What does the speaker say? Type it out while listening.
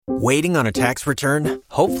Waiting on a tax return?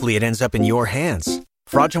 Hopefully it ends up in your hands.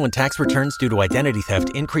 Fraudulent tax returns due to identity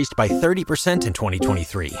theft increased by 30% in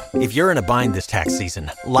 2023. If you're in a bind this tax season,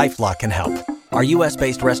 LifeLock can help. Our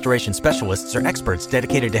U.S.-based restoration specialists are experts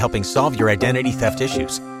dedicated to helping solve your identity theft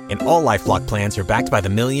issues. And all LifeLock plans are backed by the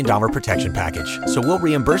 $1 Million Protection Package. So we'll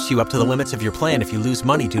reimburse you up to the limits of your plan if you lose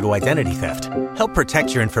money due to identity theft. Help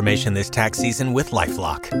protect your information this tax season with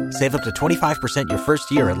LifeLock. Save up to 25% your first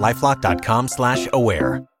year at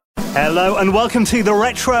LifeLock.com/aware. Hello and welcome to the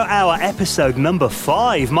Retro Hour, episode number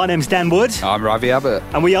 5. My name's Dan Wood. I'm Ravi Abbott.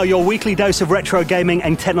 And we are your weekly dose of retro gaming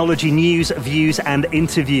and technology news, views and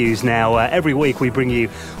interviews. Now, every week we bring you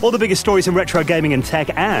all the biggest stories in retro gaming and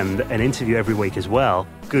tech, and an interview every week as well.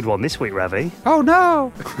 Good one this week, Ravi. Oh,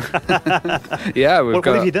 no. Yeah, what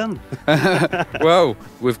have you done? Well,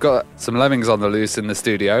 we've got some Lemmings on the loose in the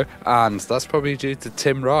studio, and that's probably due to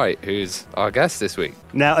Tim Wright, who's our guest this week.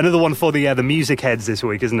 Now, another one for the music heads this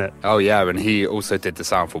week, isn't it? Oh, yeah, and he also did the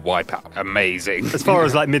sound for Wipeout. Amazing. As far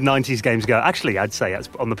as like mid-90s games go, actually, I'd say that's,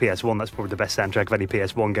 on the PS1, that's probably the best soundtrack of any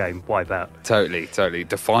PS1 game, Wipeout. Totally.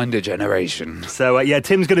 Defined a generation. So, yeah,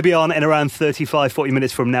 Tim's going to be on in around 35, 40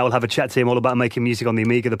 minutes from now. We'll have a chat to him all about making music on the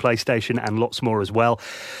Amiga, the PlayStation, and lots more as well.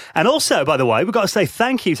 And also, by the way, we've got to say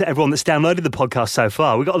thank you to everyone that's downloaded the podcast so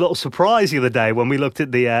far. We got a little surprise the other day when we looked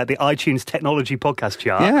at the iTunes Technology podcast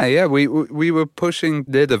chart. Yeah, we were pushing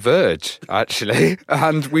near the verge, actually,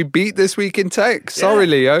 and we beat This Week in Tech. Sorry,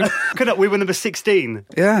 Leo. We were number 16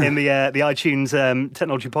 Yeah. in the iTunes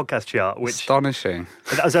Technology podcast chart, which... Astonishing.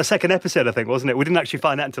 That was our second episode, I think, wasn't it? We didn't actually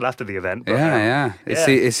find out until after the event. But, Yeah.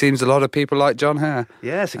 It seems a lot of people like John Hare.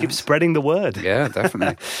 Yeah, so keep spreading the word. Yeah,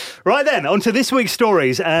 definitely. Right then, on to this week's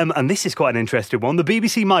stories, and this is quite an interesting one. The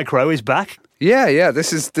BBC Micro is back. Yeah,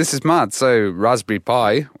 this is mad. So Raspberry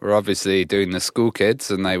Pi were obviously doing the school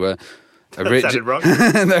kids, and they were That sounded wrong.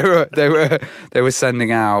 they were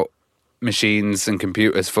sending out machines and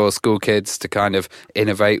computers for school kids to kind of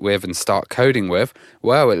innovate with and start coding with.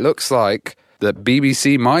 Well, it looks like the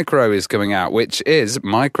BBC Micro is coming out, which is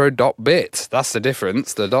micro.bit. That's the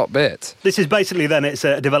difference, the .bit. This is basically then, it's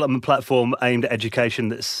a development platform aimed at education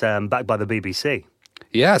that's backed by the BBC.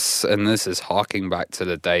 Yes, and this is harking back to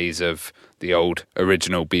the days of the old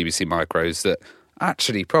original BBC Micros that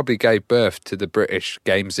actually probably gave birth to the British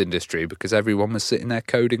games industry because everyone was sitting there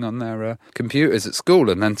coding on their computers at school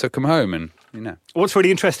and then took them home and, What's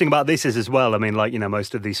really interesting about this is as well, I mean, like,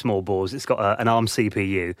 most of these small boards, it's got an ARM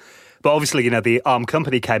CPU. But obviously, the ARM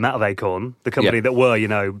company came out of Acorn, the company that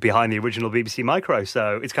were, behind the original BBC Micro.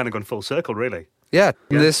 So it's kind of gone full circle, really. Yeah,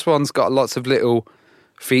 this one's got lots of little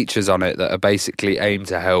features on it that are basically aimed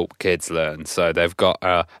to help kids learn. So they've got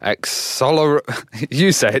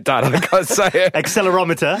you say it, Dad, I can't say it.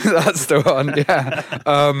 Accelerometer. That's the one, yeah.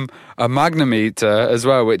 A magnometer as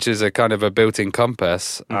well, which is a kind of a built-in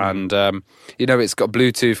compass. And, it's got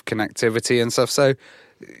Bluetooth connectivity and stuff. So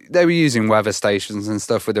they were using weather stations and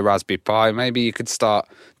stuff with the Raspberry Pi. Maybe you could start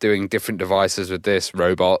doing different devices with this,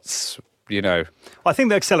 robots, I think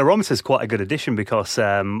the accelerometer is quite a good addition because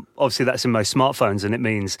obviously that's in most smartphones, and it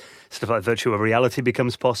means stuff like virtual reality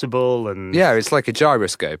becomes possible. And yeah, it's like a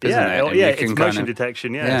gyroscope, isn't it? And it's motion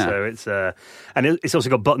detection. Yeah, so it's and it's also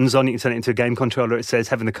got buttons on. You can turn it into a game controller. It says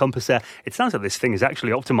having the compass there. It sounds like this thing is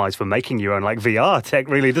actually optimized for making your own VR tech,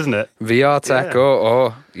 really, doesn't it? VR tech,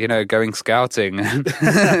 or going scouting.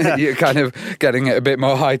 You're kind of getting it a bit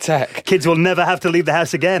more high tech. Kids will never have to leave the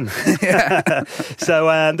house again. So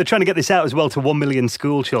they're trying to get this out as well to 1 million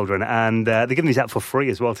school children, and they're giving these out for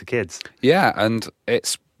free as well to kids. Yeah, and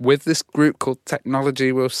it's with this group called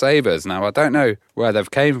Technology Will Save Us. Now, I don't know where they've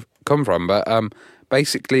come from, but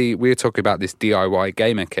basically we were talking about this DIY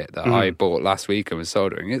gamer kit that I bought last week and was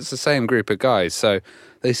soldering. It's the same group of guys, so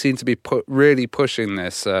they seem to be really pushing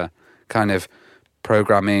this kind of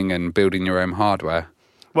programming and building your own hardware.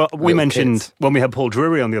 Well, we mentioned when we had Paul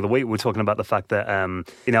Drury on the other week, we were talking about the fact that,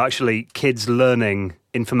 actually kids learning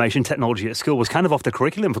information technology at school was kind of off the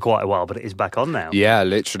curriculum for quite a while, but it is back on now. Yeah,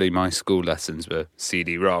 literally my school lessons were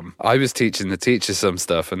CD-ROM. I was teaching the teacher some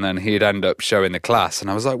stuff and then he'd end up showing the class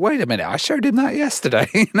and I was like, wait a minute, I showed him that yesterday.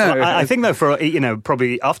 Well, I think though for,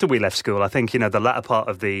 probably after we left school, I think, the latter part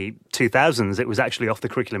of the 2000s, it was actually off the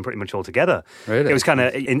curriculum pretty much altogether. Really? It was kind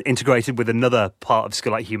of integrated with another part of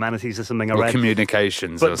school like humanities or something. Or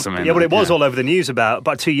communications or something. Yeah, but it was all over the news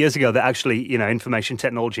about 2 years ago that actually, information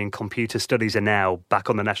technology and computer studies are now back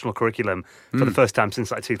on the national curriculum for the first time since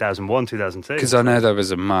like 2001, 2002. Because I know there was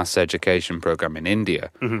a mass education program in India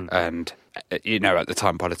and, at the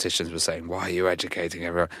time politicians were saying, why are you educating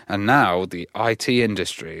everyone? And now the IT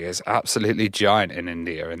industry is absolutely giant in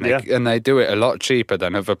India and they do it a lot cheaper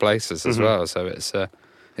than other places as well. So it's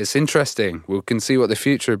it's interesting. We can see what the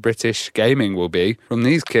future of British gaming will be from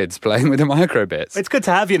these kids playing with the microbits. It's good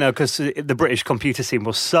to have, because the British computer scene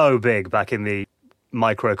was so big back in the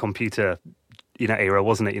microcomputer, era,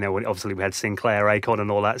 wasn't it? When obviously we had Sinclair, Acorn and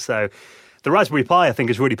all that. So the Raspberry Pi, I think,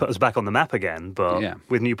 has really put us back on the map again. But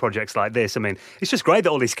with new projects like this, it's just great that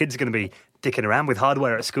all these kids are going to be dicking around with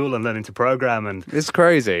hardware at school and learning to program and it's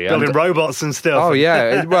crazy. Building robots and stuff. Oh,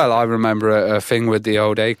 yeah. Well, I remember a thing with the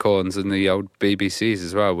old Acorns and the old BBCs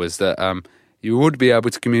as well was that you would be able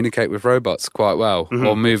to communicate with robots quite well,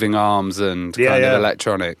 or moving arms and kind of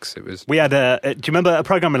electronics. We had do you remember a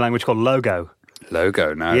programming language called Logo?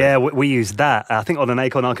 Logo, no. Yeah, we used that, I think, on an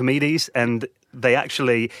Acorn Archimedes, and they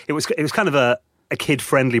actually, it was kind of a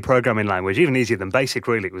kid-friendly programming language, even easier than BASIC,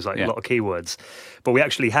 really. It was like a lot of keywords. But we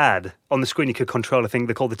actually had, on the screen, you could control a thing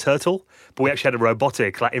they called the turtle, but we actually had a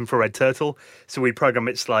robotic, infrared turtle, so we'd program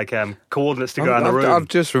its, coordinates to go around the room. I've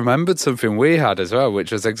just remembered something we had as well,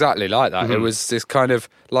 which was exactly like that. It was this kind of,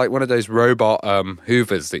 like one of those robot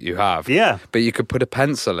hoovers that you have. Yeah. But you could put a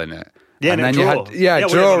pencil in it. Yeah, and then draw. you had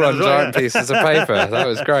draw on giant pieces of paper. That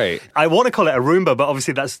was great. I want to call it a Roomba, but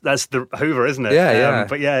obviously that's the Hoover, isn't it? Yeah.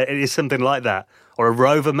 But yeah, it is something like that. Or a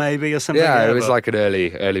Rover maybe or something. Yeah, it was like an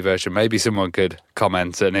early version. Maybe someone could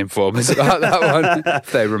comment and inform us about that one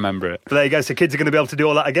if they remember it. But there you go. So kids are going to be able to do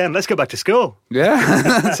all that again. Let's go back to school. Yeah,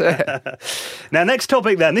 that's it. Now, next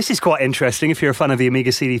topic then. This is quite interesting if you're a fan of the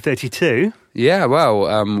Amiga CD32. Yeah,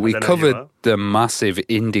 well, we covered the massive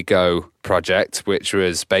Indigo project, which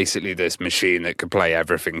was basically this machine that could play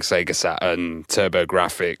everything, Sega Saturn,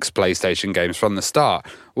 TurboGrafx, PlayStation games from the start.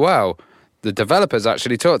 Well, the developers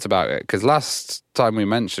actually talked about it, because last time we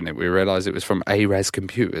mentioned it, we realised it was from A-Res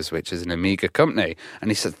Computers, which is an Amiga company. And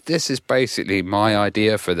he said, this is basically my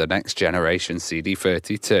idea for the next generation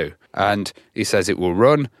CD32. And he says it will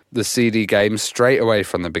run the CD games straight away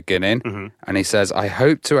from the beginning. And he says, I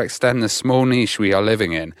hope to extend the small niche we are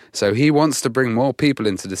living in. So he wants to bring more people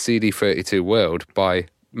into the CD32 world by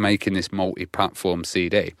making this multi-platform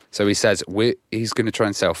CD. So he says he's going to try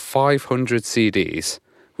and sell 500 CDs,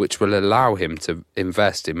 which will allow him to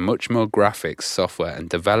invest in much more graphics, software and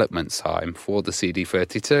development time for the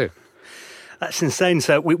CD32. That's insane.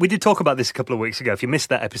 So we did talk about this a couple of weeks ago. If you missed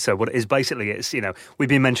that episode, what it is basically, it's, we've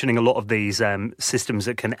been mentioning a lot of these systems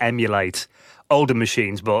that can emulate older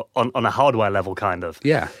machines, but on a hardware level, kind of.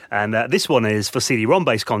 Yeah. And this one is for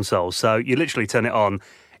CD-ROM-based consoles. So you literally turn it on.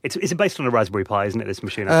 It's based on a Raspberry Pi, isn't it, this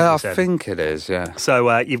machine? I think it is, yeah.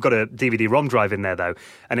 So you've got a DVD-ROM drive in there, though,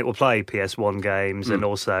 and it will play PS1 games and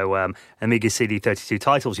also Amiga CD32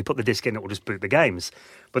 titles. You put the disc in, it will just boot the games.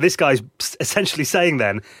 But this guy's essentially saying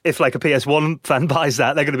then, if a PS1 fan buys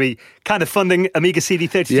that, they're going to be kind of funding Amiga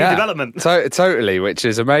CD32 development. Totally, which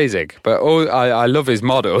is amazing. But I love his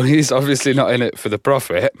model. He's obviously not in it for the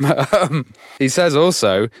profit. He says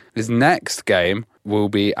also his next game will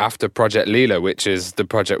be after Project Lilo, which is the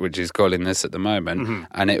project which he's calling this at the moment.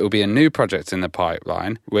 And it will be a new project in the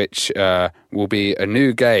pipeline, which will be a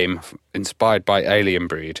new game inspired by Alien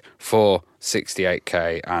Breed for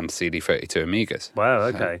 68K and CD32 Amigas. Wow,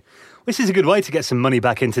 okay. This is a good way to get some money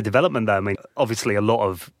back into development, though. I mean, obviously, a lot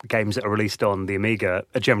of games that are released on the Amiga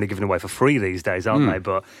are generally given away for free these days, aren't they?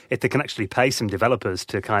 But if they can actually pay some developers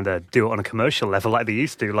to kind of do it on a commercial level like they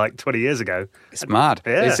used to, 20 years ago. It's mad.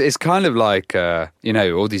 Yeah. It's kind of like,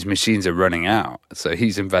 all these machines are running out, so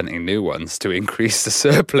he's inventing new ones to increase the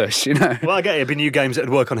surplus, Well, I get it'd be new games that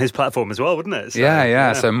would work on his platform as well, wouldn't it? So,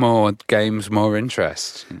 yeah. So more games, more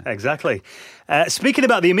interest. Exactly. Speaking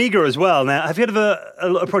about the Amiga as well, now, have you heard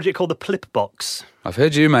of a project called the Plipbox? I've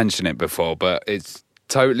heard you mention it before, but it's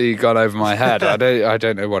totally gone over my head. I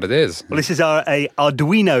don't know what it is. Well, this is a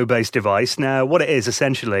Arduino-based device. Now, what it is,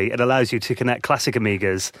 essentially, it allows you to connect classic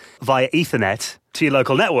Amigas via Ethernet to your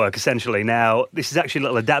local network, essentially. Now, this is actually a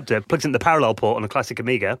little adapter, plugs into the parallel port on a classic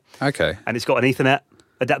Amiga. Okay. And it's got an Ethernet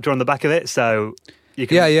adapter on the back of it, so you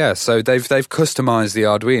can... Yeah. So they've customised the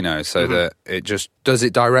Arduino so that it just does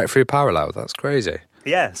it direct through parallel. That's crazy.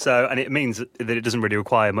 Yeah, and it means that it doesn't really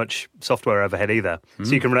require much software overhead either.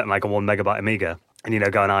 So you can run it like a 1 megabyte Amiga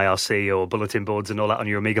and, go on IRC or bulletin boards and all that on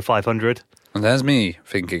your Amiga 500. And there's me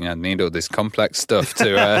thinking I need all this complex stuff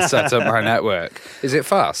to set up my network. Is it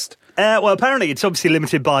fast? Well, apparently it's obviously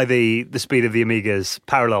limited by the speed of the Amiga's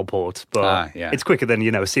parallel port, but it's quicker than,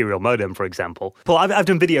 a serial modem, for example. Paul, I've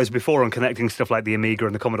done videos before on connecting stuff like the Amiga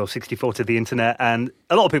and the Commodore 64 to the internet, and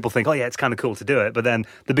a lot of people think, it's kind of cool to do it, but then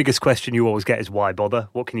the biggest question you always get is why bother?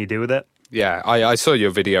 What can you do with it? Yeah, I saw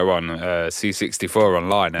your video on C64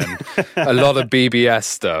 online, and a lot of BBS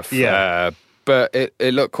stuff. Yeah. But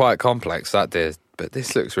it looked quite complex, that did. But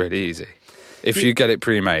this looks really easy. if you get it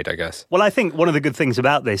pre-made, I guess. Well, I think one of the good things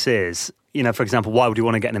about this is, for example, why would you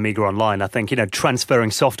want to get an Amiga online? I think,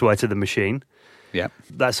 transferring software to the machine. Yeah.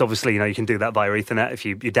 That's obviously, you can do that via Ethernet if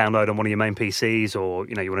you download on one of your main PCs, or,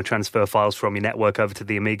 you want to transfer files from your network over to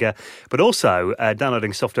the Amiga. But also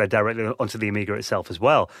downloading software directly onto the Amiga itself as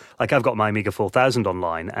well. Like, I've got my Amiga 4000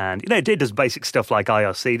 online, and, it does basic stuff like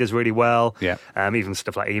IRC does really well. Yeah. Even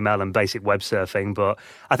stuff like email and basic web surfing. But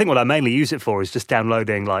I think what I mainly use it for is just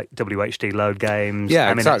downloading, like, WHD load games.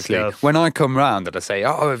 Yeah, exactly. Stuff. When I come round and I say,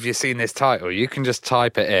 oh, have you seen this title? You can just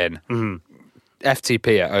type it in. Mm-hmm.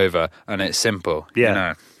 FTP it over, and it's simple.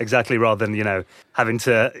 Yeah, exactly. Rather than having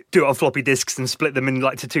to do it on floppy disks and split them in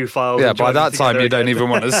to two files. Yeah, by that time you don't even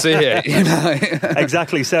want to see it.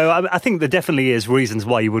 Exactly. So I think there definitely is reasons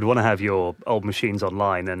why you would want to have your old machines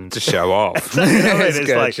online and to show off. It's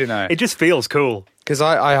good, it just feels cool. Because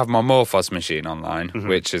I have my Morphos machine online,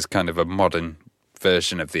 which is kind of a modern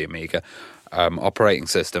version of the Amiga operating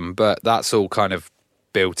system, but that's all kind of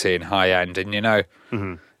built in, high end, and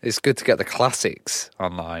it's good to get the classics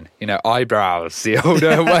online. iBrowse, the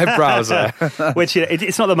older web browser. Which,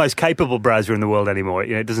 it's not the most capable browser in the world anymore.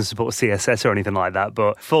 It doesn't support CSS or anything like that.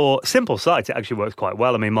 But for simple sites, it actually works quite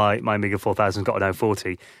well. I mean, my Amiga 4000's got an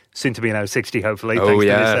 040, soon to be an 060, hopefully, thanks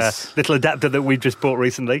to this little adapter that we've just bought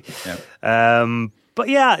recently. Yep. But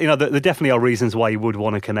yeah, there definitely are reasons why you would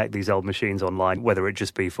want to connect these old machines online, whether it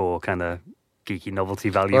just be for kind of geeky novelty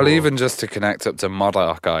value. Well, even just to connect up to Mod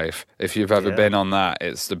Archive, if you've ever been on that,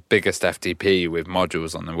 it's the biggest FTP with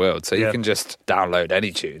modules on the world, so you can just download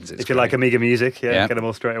any tunes. If you like Amiga music, get them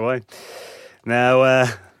all straight away. Now,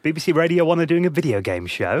 BBC Radio 1 are doing a video game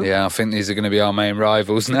show. Yeah, I think these are going to be our main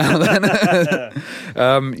rivals now then.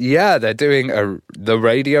 They're doing the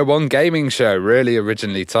Radio 1 gaming show, really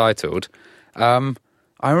originally titled. I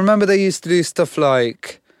remember they used to do stuff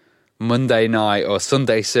like Monday Night or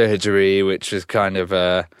Sunday Surgery, which was kind of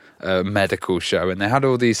a medical show, and they had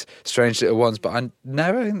all these strange little ones, but I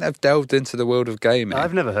never think they've delved into the world of gaming.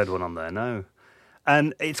 I've never heard one on there, no.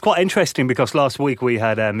 And it's quite interesting because last week we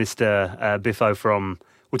had Mr. Biffo from,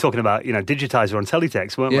 we're talking about, Digitizer on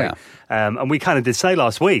Teletext, weren't we? And we kind of did say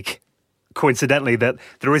last week, coincidentally, that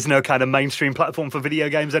there is no kind of mainstream platform for video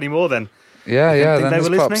games anymore then. Then this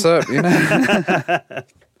pops up,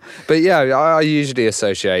 But I usually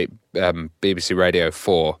associate BBC Radio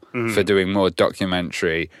 4 for doing more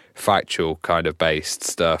documentary, factual kind of based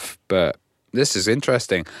stuff. But this is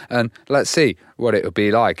interesting. And let's see what it will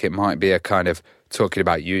be like. It might be a kind of talking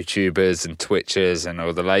about YouTubers and Twitchers and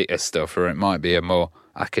all the latest stuff, or it might be a more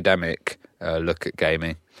academic look at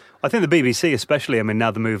gaming. I think the BBC especially, I mean,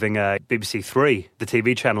 now they're moving BBC 3, the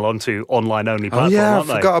TV channel, onto online-only platform, aren't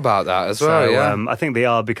they? I forgot about that as well, I think they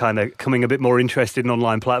are kind of coming a bit more interested in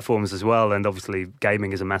online platforms as well, and obviously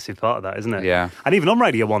gaming is a massive part of that, isn't it? Yeah. And even on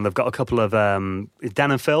Radio 1, they've got a couple of...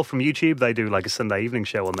 Dan and Phil from YouTube, they do like a Sunday evening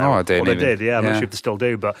show on there. Oh, I didn't Well, they did, I'm not sure if they still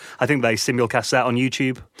do, but I think they simulcast that on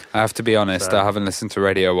YouTube. I have to be honest, I haven't listened to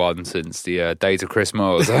Radio 1 since the days of Chris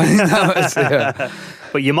Moores.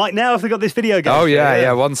 But you might now if they've got this video game. Oh,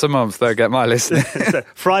 yeah, once a month they'll get my listening. So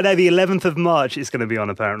Friday the 11th of March it's going to be on,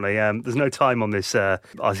 apparently. There's no time on this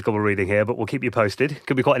article we're reading here, but we'll keep you posted.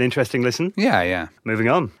 Could be quite an interesting listen. Yeah. Moving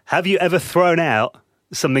on. Have you ever thrown out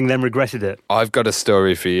something then regretted it? I've got a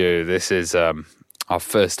story for you. This is our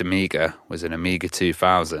first Amiga was an Amiga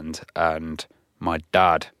 2000, and my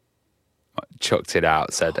dad chucked it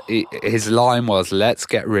out, said his line was, let's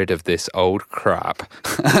get rid of this old crap.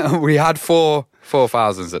 We had four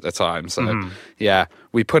 4000s at the time, so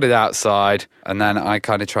we put it outside, and then I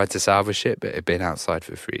kind of tried to salvage it, but it had been outside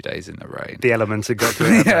for 3 days in the rain. The elements had got to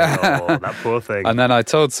it. Oh, that poor thing. And then I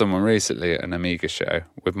told someone recently at an Amiga show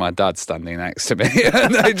with my dad standing next to me,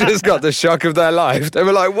 and they just got the shock of their life. They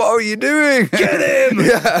were like, what are you doing? Get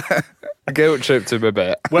him! I guilt tripped him a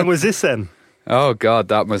bit. When was this then? Oh, God,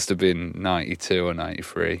 that must have been 92 or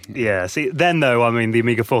 93. Yeah, see, then, though, I mean, the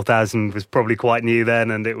Amiga 4000 was probably quite new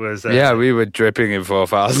then, and it was... we were dripping in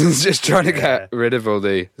 4000s, just trying to get rid of all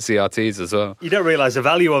the CRTs as well. You don't realise the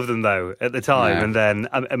value of them, though, at the time, and then,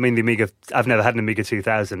 I mean, the Amiga... I've never had an Amiga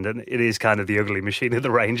 2000, and it is kind of the ugly machine of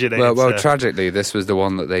the range, isn't it? Well, tragically, this was the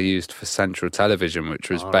one that they used for Central Television,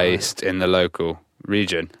 which was based in the local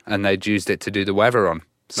region, and they'd used it to do the weather on.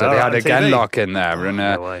 So they had a Genlock in there,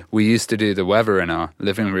 and we used to do the weather in our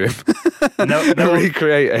living room.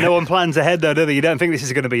 Recreate it. No one plans ahead, though, do they? You don't think this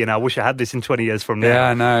is going to be, I wish I had this in 20 years from now. Yeah,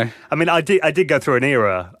 I know. I mean, I did go through an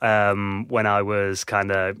era when I was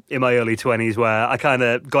kind of in my early 20s where I kind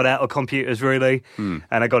of got out of computers, really, and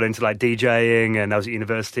I got into, like, DJing, and I was at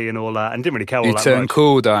university and all that, and didn't really care all that much. You turned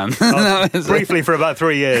cool, Dan. Briefly for about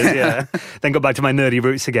 3 years, yeah. Then got back to my nerdy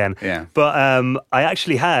roots again. Yeah. But I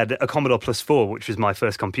actually had a Commodore Plus 4, which was my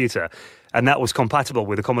first computer, and that was compatible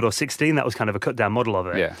with the Commodore 16. That was kind of a cut-down model of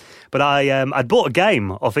it. Yeah. But I'd bought a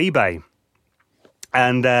game off eBay,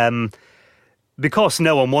 and because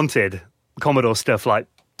no one wanted Commodore stuff like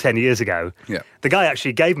 10 years ago, the guy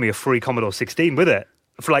actually gave me a free Commodore 16 with it.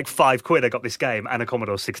 For like £5, I got this game and a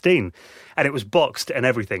Commodore 16, and it was boxed and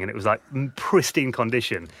everything, and it was like pristine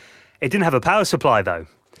condition. It didn't have a power supply, though,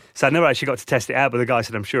 so I never actually got to test it out, but the guy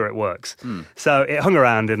said, I'm sure it works. So it hung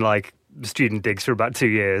around in like student digs for about 2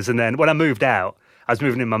 years, and then when I moved out, I was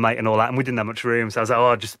moving in with my mate and all that, and we didn't have much room, so I was like,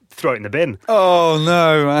 I'll just throw it in the bin. Oh,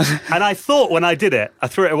 no, man. And I thought when I did it, I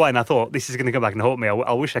threw it away, and I thought, this is going to come back and haunt me.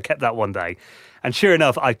 I wish I kept that one day. And sure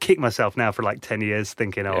enough, I kicked myself now for like 10 years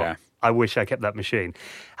thinking, I wish I kept that machine.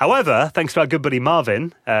 However, thanks to our good buddy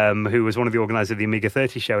Marvin, who was one of the organisers of the Amiga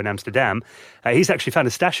 30 show in Amsterdam, he's actually found a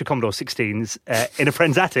stash of Commodore 16s in a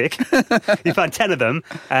friend's attic. He found 10 of them,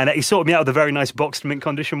 and he sorted me out with a very nice boxed mint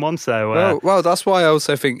condition one. So, well, that's why I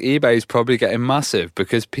also think eBay is probably getting massive,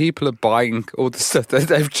 because people are buying all the stuff that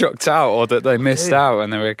they've chucked out or that they missed out when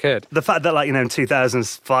they were a kid. The fact that, like, in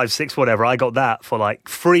 2005, 6, whatever, I got that for like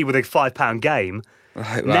free with a £5 game.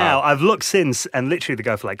 Right, wow. Now, I've looked since, and literally they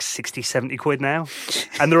go for like 60, 70 quid now,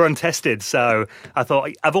 and they're untested. So I thought,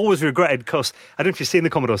 I've always regretted, because I don't know if you've seen the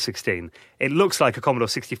Commodore 16. It looks like a Commodore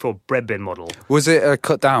 64 bread bin model. Was it a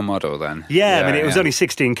cut-down model then? Yeah, I mean, it was only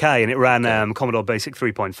 16K, and it ran Commodore Basic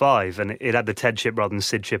 3.5, and it had the TED chip rather than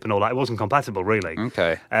SID chip and all that. It wasn't compatible, really.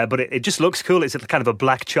 Okay. But it just looks cool. It's kind of a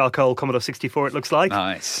black charcoal Commodore 64, it looks like.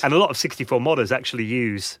 Nice. And a lot of 64 modders actually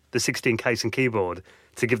use the 16 case and keyboard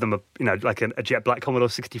to give them a jet black Commodore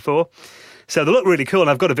 64. So they look really cool, and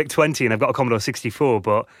I've got a VIC-20 and I've got a Commodore 64,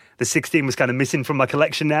 but the 16 was kind of missing from my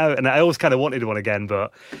collection now, and I always kind of wanted one again,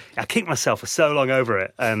 but I kicked myself for so long over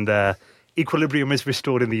it, and equilibrium is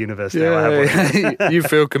restored in the universe now. I have one. You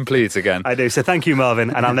feel complete again. I do, so thank you,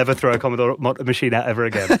 Marvin, and I'll never throw a Commodore machine out ever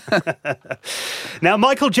again. Now,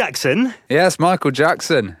 Michael Jackson. Yes, Michael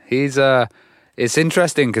Jackson. He's It's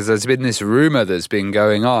interesting because there's been this rumour that's been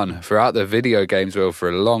going on throughout the video games world for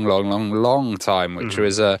a long time, which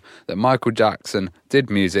was that Michael Jackson did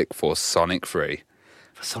music for Sonic 3.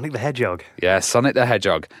 For Sonic the Hedgehog? Yeah, Sonic the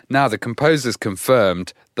Hedgehog. Now, the composers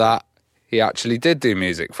confirmed that he actually did do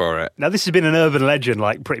music for it. Now, this has been an urban legend,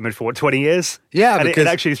 like, pretty much for, 20 years? Yeah, and because it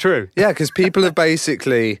actually is true. Yeah, because people have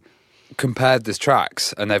basically compared the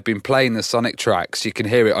tracks, and they've been playing the Sonic tracks. You can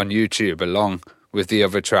hear it on YouTube along with the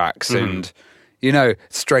other tracks, and...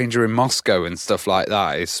 Stranger in Moscow and stuff like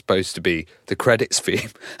that is supposed to be the credits theme.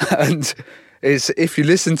 And if you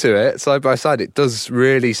listen to it side by side, it does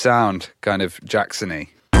really sound kind of Jackson-y.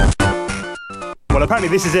 Well, apparently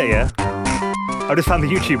this is it, yeah? I just found the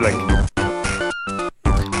YouTube link.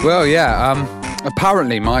 Well, yeah,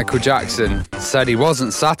 apparently Michael Jackson said he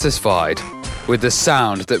wasn't satisfied with the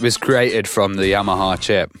sound that was created from the Yamaha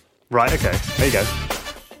chip. Right, okay. There you go.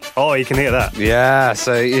 Oh, you can hear that. Yeah,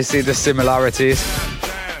 so you see the similarities.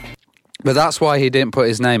 But that's why he didn't put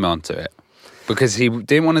his name onto it. Because he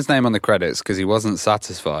didn't want his name on the credits because he wasn't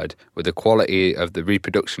satisfied with the quality of the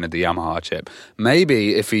reproduction of the Yamaha chip.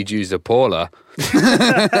 Maybe if he'd used a Paula,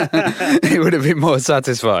 he would have been more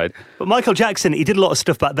satisfied. But Michael Jackson, he did a lot of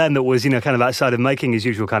stuff back then that was, kind of outside of making his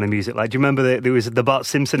usual kind of music. Like, do you remember there was the Bart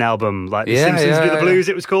Simpson album, like The Simpsons Do the Blues,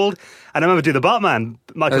 it was called? And I remember Do the Bartman.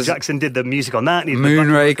 Michael Jackson did the music on that. And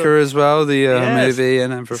Moonraker as well, the movie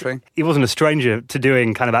and everything. He wasn't a stranger to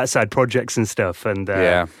doing kind of outside projects and stuff. And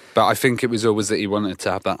yeah, but I think it was always that he wanted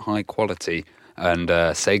to have that high quality, and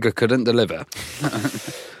Sega couldn't deliver.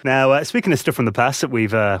 Now, speaking of stuff from the past that we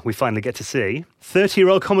finally get to see,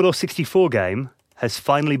 30-year-old Commodore 64 game has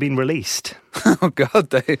finally been released. Oh, God,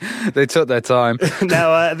 they took their time.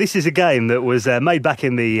 Now, this is a game that was made back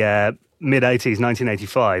in the mid-80s,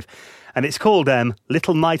 1985, and it's called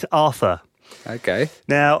Little Knight Arthur. Okay.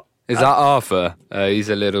 Now... Is that Arthur? He's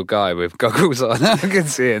a little guy with goggles on. I can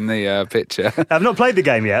see it in the picture. I've not played the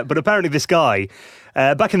game yet, but apparently this guy,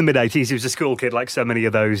 back in the mid-80s, he was a school kid like so many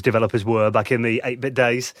of those developers were back in the 8-bit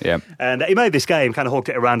days. Yeah. And he made this game, kind of hawked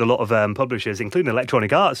it around a lot of publishers, including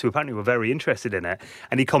Electronic Arts, who apparently were very interested in it.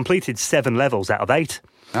 And he completed 7 levels out of 8.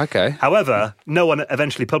 Okay. However, no one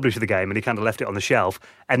eventually published the game, and he kind of left it on the shelf.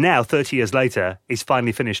 And now, 30 years later, he's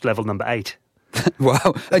finally finished level number 8.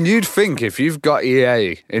 Wow, and you'd think if you've got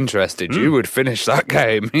EA interested, you would finish that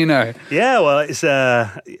game, you know. Yeah, well, it's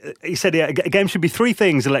he said a game should be three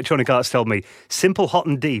things, Electronic Arts told me. Simple, hot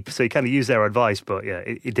and deep. So he kind of used their advice, but yeah,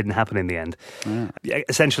 it didn't happen in the end. Yeah,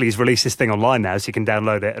 essentially, he's released this thing online now, so you can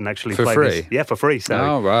download it and actually For play free? this. Yeah, for free. So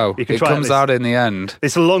Oh, wow. you can It try comes out in the end.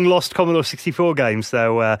 It's a long-lost Commodore 64 game,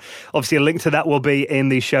 so obviously a link to that will be in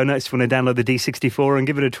the show notes if you want to download the D64 and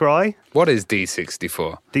give it a try. What is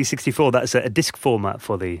D64? D64, that's a disc format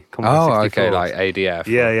for the Commodore 64. Oh, okay, like ADF.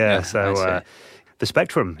 Yeah. So I see. the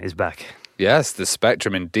Spectrum is back. Yes, the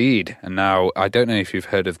Spectrum indeed. And now, I don't know if you've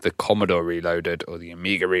heard of the Commodore Reloaded or the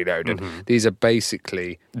Amiga Reloaded. These are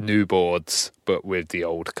basically new boards, but with the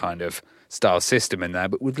old kind of style system in there,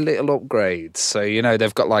 but with little upgrades. So, you know,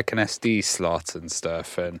 they've got like an SD slot and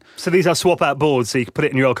stuff. And So these are swap-out boards, so you can put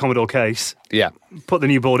it in your old Commodore case, yeah. put the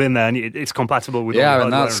new board in there, and it's compatible with all Yeah, the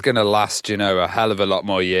and hardware. that's going to last, you know, a hell of a lot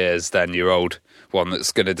more years than your old one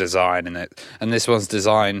that's going to design in it. And this one's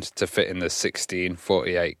designed to fit in the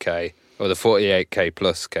 1648K or the 48K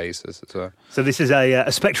plus cases as well. So this is a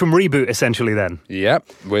Spectrum reboot, essentially, then? Yep,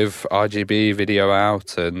 with RGB video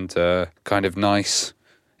out and kind of nice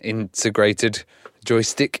integrated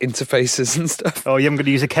joystick interfaces and stuff. Oh, you haven't got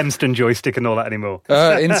to use a Kenston joystick and all that anymore?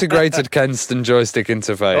 Integrated Kenston joystick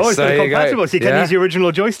interface. Oh, it's There you go. compatible, so you can use your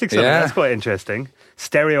original joysticks on it. Yeah. That's quite interesting.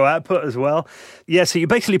 Stereo output as well. Yeah, so you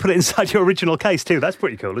basically put it inside your original case too. That's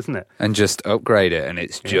pretty cool, isn't it? And just upgrade it, and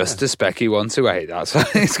it's just a Specky 128. That's why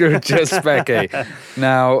it's just Specky.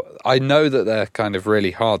 Now, I know that they're kind of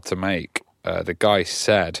really hard to make. The guy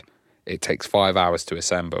said it takes 5 hours to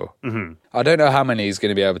assemble. Mm-hmm. I don't know how many he's going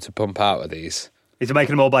to be able to pump out of these. Is he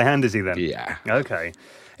making them all by hand, is he then? Yeah. Okay.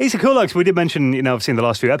 He's a cool because we did mention, you know, obviously in the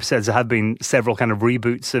last few episodes, there have been several kind of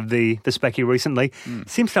reboots of the Specky recently.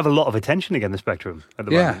 Seems to have a lot of attention again, the Spectrum, at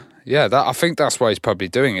the moment. Yeah, I think that's why he's probably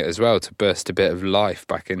doing it as well, to burst a bit of life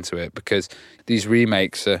back into it, because these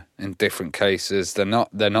remakes are in different cases. They're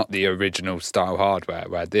not the original style hardware,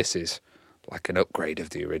 where this is like an upgrade of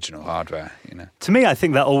the original hardware, you know. To me, I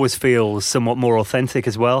think that always feels somewhat more authentic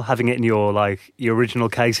as well, having it in your original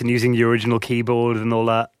case and using your original keyboard and all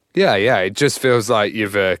that. Yeah, it just feels like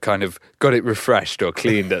you've kind of got it refreshed or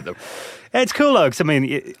cleaned at them. It's cool though, because I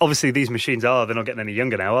mean, obviously these machines they're not getting any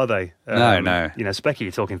younger now, are they? No. You know, Specky,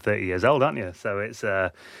 you're talking 30 years old, aren't you? So it's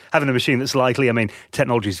having a machine that's likely, I mean,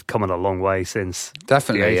 technology's come a long way since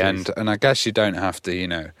Definitely, the 80s. and I guess you don't have to, you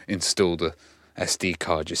know, install the SD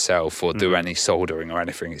card yourself or do any soldering or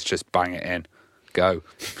anything. It's just bang it in. Go.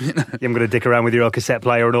 You haven't got to dick around with your old cassette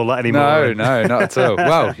player and all that anymore. No, not at all.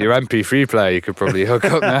 Well, your MP3 player you could probably hook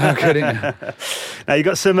up now, couldn't you? Now, you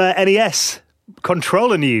got some NES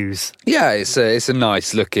controller news. Yeah, it's a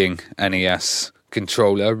nice looking NES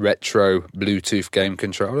controller, retro Bluetooth game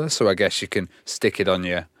controller. So I guess you can stick it on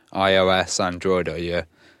your iOS, Android, or your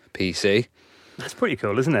PC. That's pretty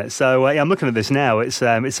cool, isn't it? So I'm looking at this now. It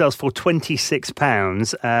sells for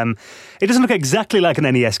 £26. It doesn't look exactly like an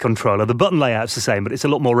NES controller. The button layout's the same, but it's a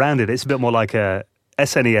lot more rounded. It's a bit more like a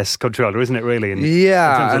SNES controller, isn't it, really? In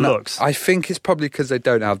terms of looks. I think it's probably because they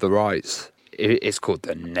don't have the rights. It's called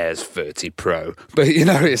the NES 30 Pro, but you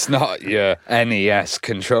know it's not your NES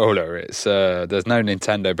controller. It's there's no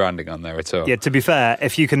Nintendo branding on there at all. Yeah, to be fair,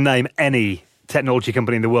 if you can name any technology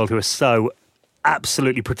company in the world who are so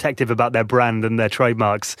absolutely protective about their brand and their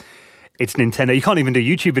trademarks, it's Nintendo. You can't even do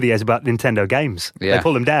YouTube videos about Nintendo games. Yeah. They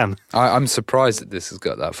pull them down. I'm surprised that this has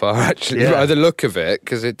got that far, actually, Yeah. by the look of it,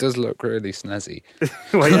 because it does look really snazzy.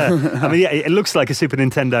 Well, yeah. I mean, yeah, it looks like a Super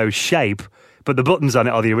Nintendo shape, but the buttons on it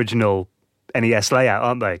are the original NES layout,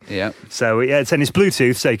 aren't they? Yeah. So, yeah, it's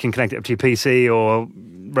Bluetooth, so you can connect it up to your PC or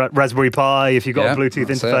Raspberry Pi if you've got a Bluetooth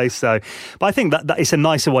interface. So, but I think that it's a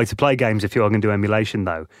nicer way to play games if you are going to do emulation,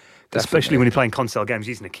 though. Definitely. Especially when you're playing console games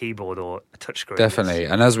using a keyboard or a touchscreen. Definitely.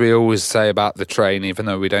 And as we always say about the train, even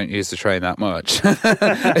though we don't use the train that much,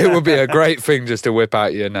 it would be a great thing just to whip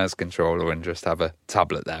out your NES controller and just have a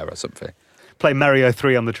tablet there or something. Play Mario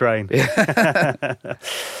 3 on the train.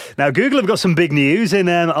 Now, Google have got some big news in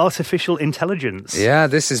artificial intelligence. Yeah,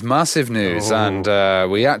 this is massive news. And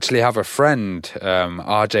we actually have a friend,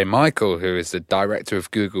 RJ Michael, who is the director of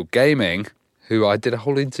Google Gaming, who I did a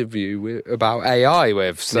whole interview about AI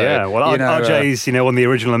with. So, yeah, well, RJ's, one of the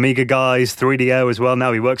original Amiga guys, 3DO as well.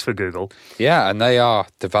 Now he works for Google. Yeah, and they are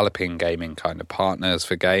developing gaming kind of partners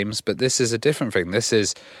for games. But this is a different thing. This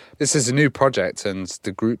is a new project, and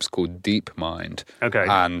the group's called DeepMind. Okay.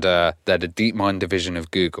 And they're the DeepMind division of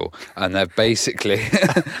Google. And they're basically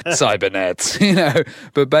cybernetics,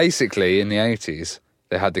 But basically, in the 80s,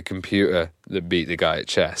 they had the computer that beat the guy at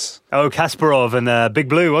chess. Oh, Kasparov and Big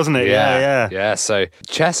Blue, wasn't it? Yeah. So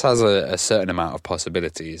chess has a certain amount of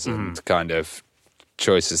possibilities and kind of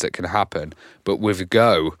choices that can happen. But with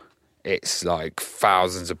Go, it's like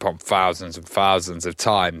thousands upon thousands and thousands of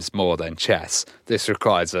times more than chess. This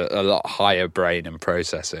requires a lot higher brain and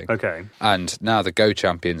processing. Okay. And now the Go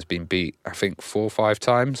champion's been beat, I think, 4 or 5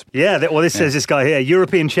 times. Yeah, this says this guy here,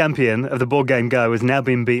 European champion of the board game Go, has now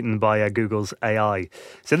been beaten by Google's AI.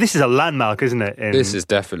 So this is a landmark, isn't it? This is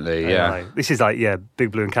definitely, AI. This is like, Big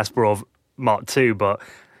Blue and Kasparov Mark II, but...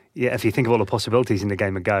 Yeah, if you think of all the possibilities in the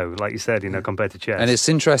game of Go, like you said, compared to chess. And it's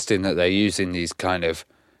interesting that they're using these games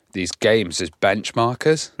as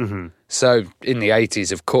benchmarkers. Mm-hmm. So in the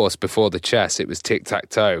 80s, of course, before the chess, it was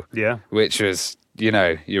tic-tac-toe. Yeah. Which was,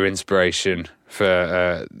 your inspiration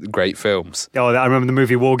for great films. Oh, I remember the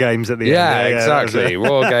movie War Games at the end. Yeah, exactly.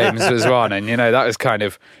 War Games was one. And, that was kind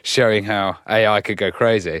of showing how AI could go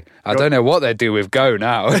crazy. I don't know what they'd do with Go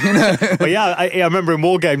now. Well, yeah, I remember in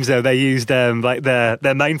War Games, though, they used their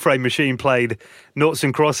mainframe machine played noughts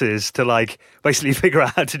and crosses to, basically figure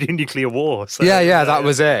out how to do nuclear war. So, that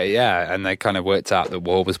was it, yeah. And they kind of worked out that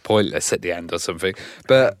war was pointless at the end or something.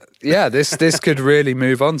 But, yeah, this could really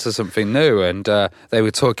move on to something new. And they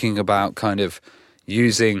were talking about kind of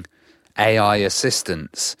using AI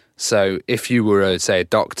assistants. So if you were, say, a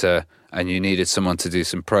doctor and you needed someone to do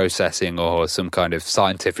some processing or some kind of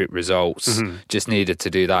scientific results, just needed to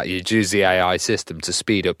do that, you'd use the AI system to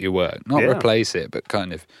speed up your work. Not replace it, but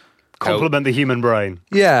kind of... complement the human brain.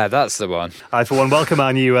 Yeah, that's the one. I, for one, welcome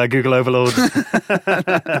our new Google overlords.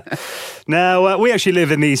 Now, we actually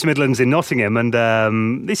live in the East Midlands in Nottingham,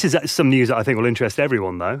 and this is some news that I think will interest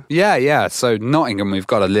everyone, though. Yeah. So Nottingham, we've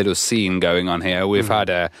got a little scene going on here. We've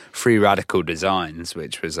had Free Radical Designs,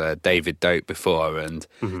 which was David Dope before, and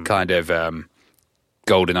kind of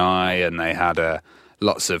GoldenEye, and they had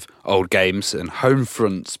lots of old games, and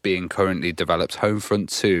Homefront's being currently developed. Homefront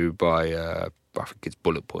 2 by... I think it's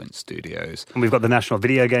Bullet Point Studios. And we've got the National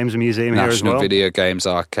Video Games Museum here as well. National Video Games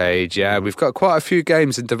Arcade, yeah. We've got quite a few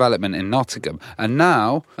games in development in Nottingham. And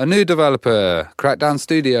now, a new developer, Crackdown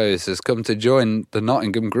Studios, has come to join the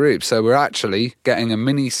Nottingham group. So we're actually getting a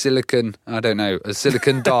mini silicon, a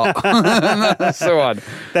silicon dot. That's the one.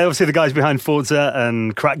 They're obviously the guys behind Forza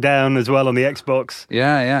and Crackdown as well on the Xbox.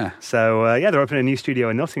 Yeah. So, they're opening a new studio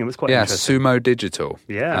in Nottingham. It's quite interesting. Sumo Digital.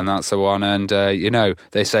 Yeah. And that's the one. And,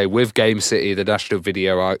 they say with Game City, the National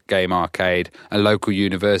Video Game Arcade, and local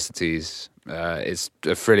universities, it's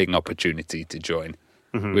a thrilling opportunity to join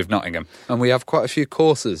with Nottingham. And we have quite a few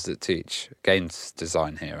courses that teach games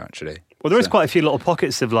design here, actually. Well, there is quite a few little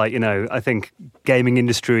pockets of, I think gaming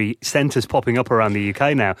industry centres popping up around the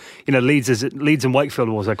UK now. Leeds and Wakefield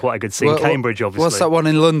was quite a good scene. Cambridge, obviously. What's that one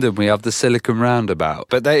in London? We have the Silicon Roundabout.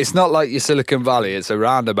 But it's not like your Silicon Valley. It's a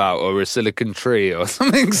roundabout or a silicon tree or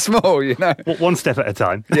something small, One step at a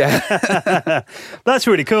time. Yeah. That's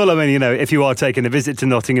really cool. I mean, if you are taking a visit to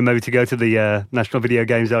Nottingham, maybe to go to the National Video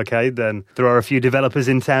Games Arcade, then there are a few developers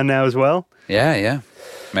in town now as well. Yeah.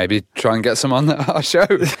 Maybe try and get some on our show.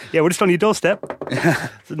 Yeah, we're just on your doorstep.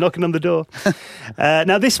 Knocking on the door.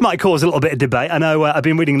 Now, this might cause a little bit of debate. I know I've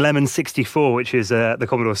been reading Lemon 64, which is the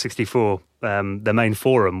Commodore 64, the main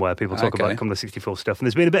forum where people talk about Commodore 64 stuff. And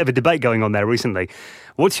there's been a bit of a debate going on there recently.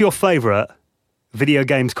 What's your favourite video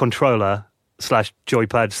games controller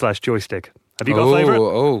 /joypad/joystick? Have you got a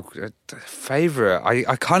favourite? Favourite?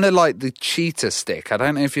 I kind of like the Cheetah stick. I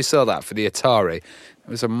don't know if you saw that for the Atari. It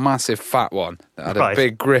was a massive fat one that had a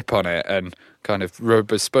big grip on it and kind of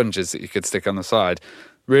rubber sponges that you could stick on the side.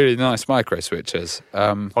 Really nice micro switches.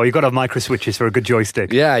 You've got to have micro switches for a good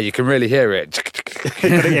joystick. Yeah, you can really hear it. If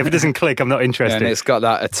it doesn't click, I'm not interested. And it's got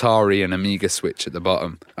that Atari and Amiga switch at the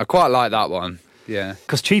bottom. I quite like that one. Yeah.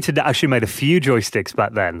 Because Cheetah actually made a few joysticks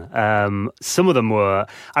back then. Some of them were...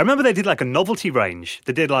 I remember they did a novelty range.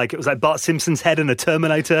 They did it was like Bart Simpson's head and a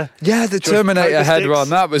Terminator. Yeah, the Terminator head one.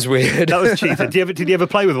 That was weird. That was Cheetah. Did you ever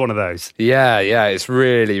play with one of those? Yeah. It's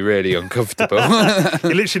really, really uncomfortable.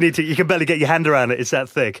 You literally need to... You can barely get your hand around it. It's that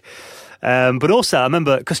thick. But also, I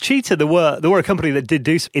remember, because Cheetah, there were a company that did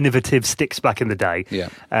do some innovative sticks back in the day. Yeah.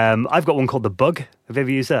 I've got one called the Bug. Have you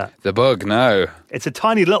ever used that? The Bug, no. It's a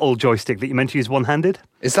tiny little joystick that you're meant to use one-handed.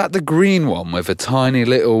 Is that the green one with a tiny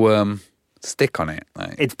little stick on it?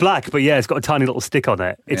 It's black, but yeah, it's got a tiny little stick on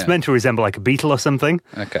it. It's meant to resemble a beetle or something.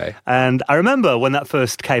 Okay. And I remember when that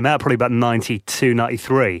first came out, probably about 92,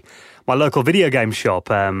 93, my local video game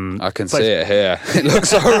shop. I can see it here. It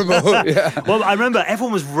looks horrible. Yeah. Well, I remember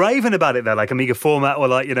everyone was raving about it there, like Amiga Format, or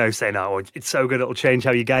like, saying, oh, it's so good, it'll change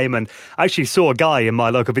how you game. And I actually saw a guy in my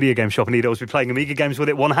local video game shop and he'd always be playing Amiga games with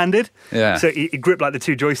it one-handed. Yeah. So he gripped like the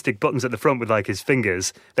two joystick buttons at the front with like his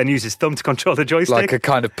fingers, then use his thumb to control the joystick. Like a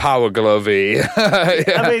kind of power glove-y.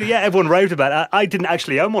 I mean, yeah, everyone raved about it. I didn't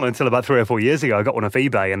actually own one until about 3 or 4 years ago. I got one off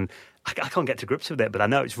eBay and I can't get to grips with it, but I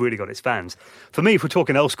know it's really got its fans. For me, if we're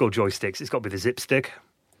talking old school joysticks, it's got to be the Zip Stick.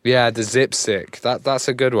 Yeah, the Zip Stick. That's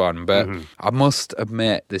a good one. But I must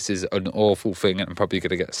admit, this is an awful thing, and I'm probably going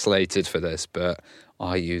to get slated for this, but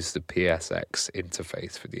I use the PSX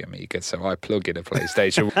interface for the Amiga, so I plug in a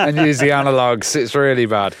PlayStation and use the analogues. It's really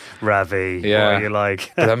bad. Ravi, yeah. What are you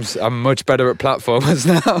like? But I'm much better at platformers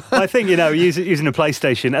now. I think, using a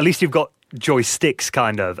PlayStation, at least you've got joysticks,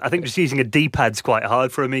 kind of. I think just using a D-pad's quite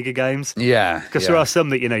hard for Amiga games. Yeah. Because there are some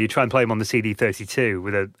that, you try and play them on the CD32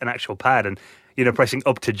 with an actual pad and, pressing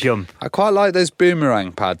up to jump. I quite like those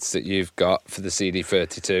boomerang pads that you've got for the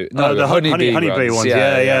CD32. No, the honeybee ones.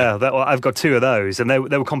 Yeah. I've got 2 of those, and they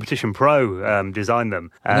were Competition Pro designed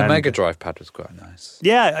them. And the Mega Drive pad was quite nice.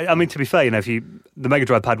 Yeah, I mean, to be fair, the Mega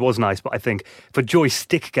Drive pad was nice, but I think for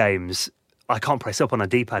joystick games, I can't press up on a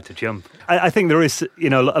D-pad to jump. I think there is, a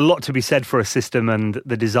lot to be said for a system, and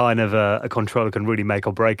the design of a controller can really make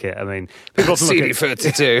or break it. I mean, people often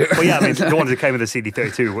CD32. Well, yeah, I mean, the ones that came with the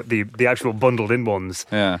CD32, the actual bundled-in ones.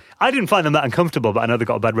 Yeah. I didn't find them that uncomfortable, but I know they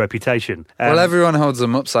got a bad reputation. Well, everyone holds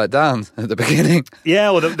them upside down at the beginning.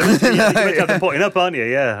 Yeah, well, you're meant to have them putting up, aren't you?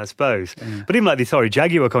 Yeah, I suppose. Yeah. But even like the Atari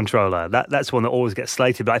Jaguar controller, that's one that always gets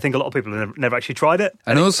slated, but I think a lot of people have never actually tried it.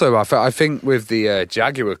 And also, I think with the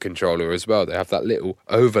Jaguar controller as well, they have that little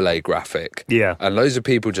overlay graphic. Yeah. And loads of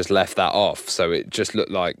people just left that off, so it just looked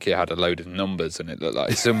like you had a load of numbers and it looked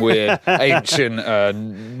like some weird ancient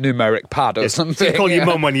numeric pad or something. You call your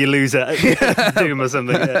mum when you lose at Doom or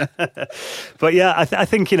something. Yeah. But yeah, I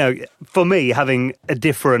think, for me, having a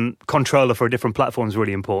different controller for a different platform is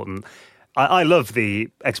really important. I love the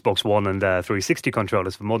Xbox One and 360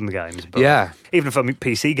 controllers for modern games. But yeah. Even for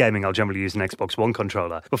PC gaming, I'll generally use an Xbox One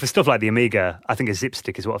controller. But for stuff like the Amiga, I think a Zip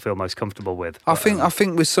Stick is what I feel most comfortable with. I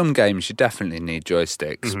think with some games you definitely need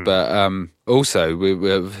joysticks, but also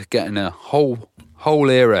we're getting a whole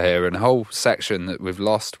era here and a whole section that we've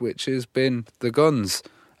lost, which has been the guns.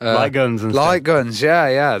 Light guns and light guns,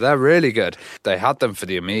 yeah, they're really good. They had them for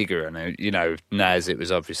the Amiga, and NES, it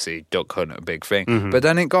was obviously Duck Hunt, a big thing. But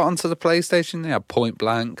then it got onto the PlayStation. They had Point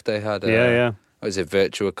Blank. They had what was it,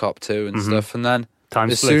 Virtua Cop 2 and stuff. And then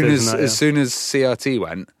as soon as CRT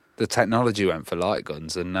went, the technology went for light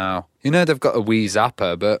guns, and now they've got a Wii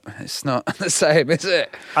Zapper, but it's not the same, is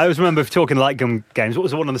it? I always remember talking light gun games. What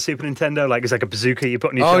was the one on the Super Nintendo? Like it's like a bazooka you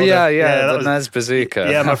put on your shoulder. Yeah, the NES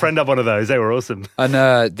bazooka. Yeah, my friend had one of those. They were awesome. And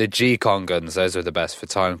the G-Con guns, those were the best for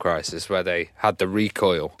Time Crisis, where they had the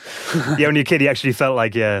recoil. Yeah, when you're a kid, you actually felt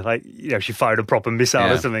like she fired a proper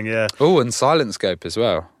missile or something. Yeah. Oh, and Silent Scope as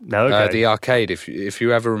well. No, okay. The arcade, if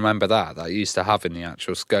you ever remember that used to have in the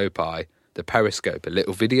actual scope eye, the periscope, a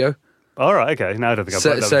little video. All right, okay. Now I don't think I've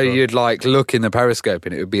played that so before. you'd look in the periscope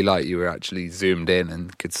and it would be like you were actually zoomed in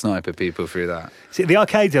and could snipe at people through that. See, the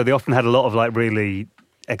arcades, though, they often had a lot of really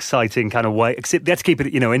exciting kind of way. Except they had to keep it,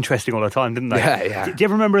 interesting all the time, didn't they? Yeah. Do you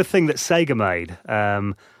ever remember a thing that Sega made?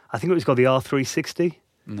 I think it was called the R360.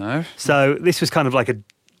 No. So this was kind of like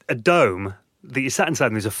a dome that you sat inside,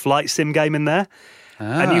 and there's a flight sim game in there.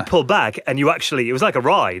 And you pull back, and it was like a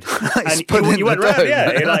ride. And you went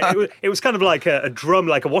around, it was kind of like a drum,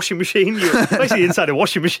 like a washing machine. You were basically inside a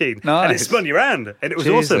washing machine. Nice. And it spun you around, and it was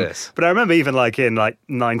awesome. But I remember even in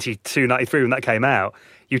 92, 93 when that came out,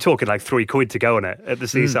 you're talking like £3 to go on it at the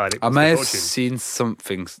seaside. I may have seen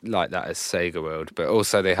something like that at Sega World, but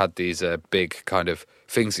also they had these big kind of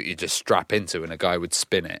things that you just strap into and a guy would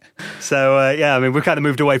spin it. So, we've kind of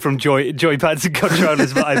moved away from joypads and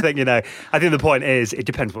controllers, but I think, I think the point is it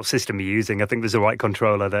depends what system you're using. I think there's a right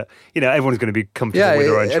controller that, everyone's going to be comfortable with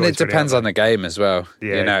their own choice. And it depends on the game as well.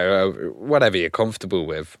 Yeah. Whatever you're comfortable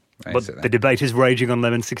with. Basically. But the debate is raging on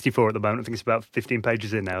Lemon 64 at the moment. I think it's about 15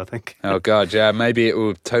 pages in now, I think. Oh, God, yeah. Maybe it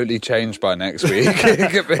will totally change by next week.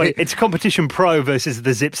 It's Competition Pro versus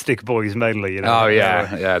the Zip Stick boys mainly, Oh,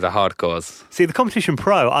 yeah, the hardcores. See, the Competition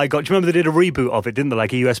Pro, do you remember they did a reboot of it, didn't they?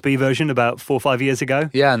 Like a USB version about 4 or 5 years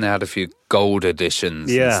ago? Yeah, and they had a few gold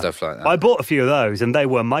editions and stuff like that. I bought a few of those, and they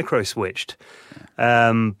were micro-switched.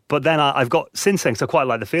 But then I've got, since then, because I quite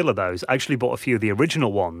like the feel of those, I actually bought a few of the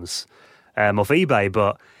original ones off eBay,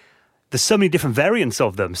 but there's so many different variants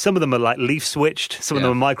of them. Some of them are like leaf switched, some of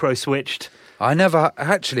them are micro switched. I never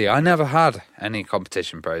had any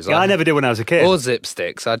competition pros. Yeah, I never did when I was a kid. Or zip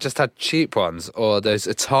sticks. I just had cheap ones, or those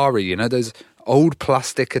Atari, those old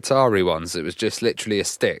plastic Atari ones. It was just literally a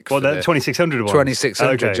stick. Well, the 2600 ones?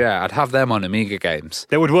 2600, okay. yeah. I'd have them on Amiga games.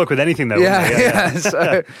 They would work with anything, though, wouldn't they?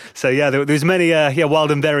 Yeah. So, yeah, there was many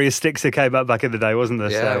wild and various sticks that came out back in the day, wasn't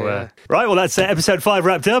there? Yeah. Right, well, that's episode 5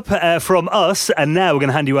 wrapped up from us, and now we're going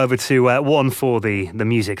to hand you over to one for the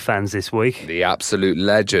music fans this week. The absolute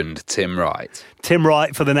legend, Tim Wright. Tim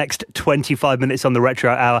Wright for the next 25 minutes on the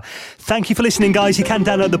Retro Hour. Thank you for listening, guys. You can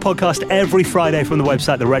download the podcast every Friday from the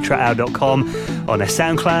website, theretrohour.com, on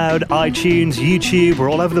SoundCloud, iTunes, YouTube. We're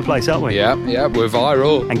all over the place, aren't we? Yeah, we're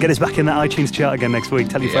viral. And get us back in that iTunes chart again next week.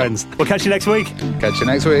 Tell your friends. We'll catch you next week. Catch you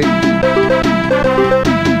next week.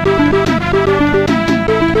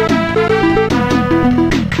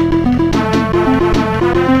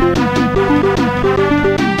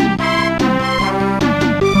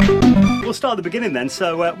 We'll start at the beginning then.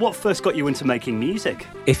 So, what first got you into making music?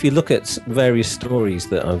 If you look at various stories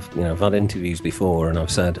that I've had interviews before, and I've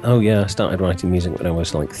said, oh yeah, I started writing music when I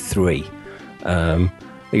was like 3. I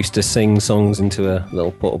used to sing songs into a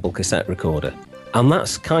little portable cassette recorder, and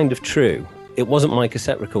that's kind of true. It wasn't my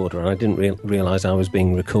cassette recorder, and I didn't realise I was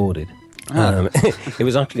being recorded. It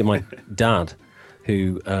was actually my dad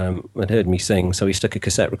who had heard me sing, so he stuck a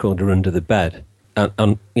cassette recorder under the bed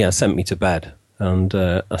and sent me to bed. And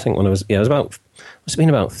I think when I was must have been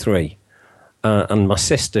about 3. And my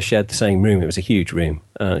sister shared the same room. It was a huge room.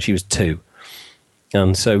 She was 2.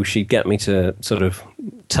 And so she'd get me to sort of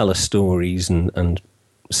tell her stories and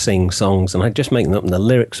sing songs. And I'd just make them up, and the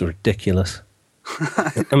lyrics were ridiculous.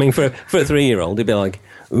 I mean, for a 3-year-old, it'd be like,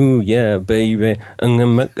 ooh, yeah, baby, all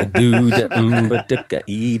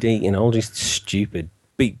just stupid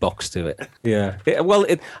beatbox to it. Yeah.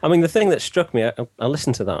 The thing that struck me, I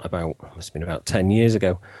listened to that must have been about 10 years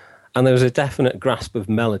ago, and there was a definite grasp of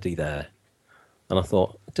melody there. And I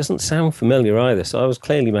thought, it doesn't sound familiar either. So I was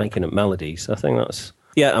clearly making up melodies. I think that's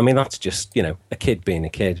just, a kid being a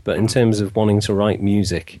kid. But in terms of wanting to write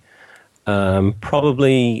music,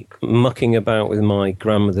 probably mucking about with my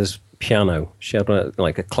grandmother's piano. She had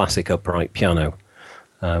like a classic upright piano,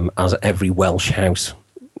 as every Welsh house,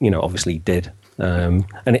 obviously did.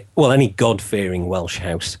 Any God-fearing Welsh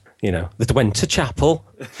house, that went to chapel,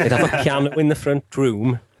 they'd have a piano in the front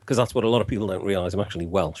room, because that's what a lot of people don't realise. I'm actually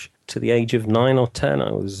Welsh. To the age of 9 or 10,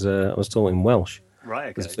 I was taught in Welsh.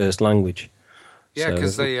 Right, okay. As first language. Yeah,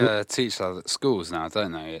 because they teach that at schools now,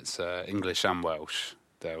 don't they? It's English and Welsh.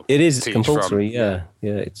 It is compulsory. Yeah.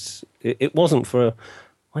 It wasn't for.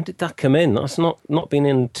 When did that come in? That's not been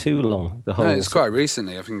in too long. No, it's quite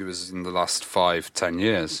recently. I think it was in the last 5-10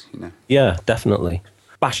 years. Yeah, definitely.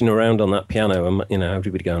 Bashing around on that piano, and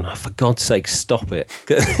everybody going, "Oh, for God's sake, stop it!"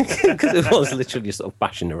 Because it was literally just sort of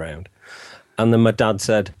bashing around. And then my dad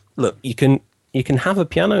said, "Look, you can have a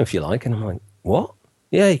piano if you like." And I'm like, "What?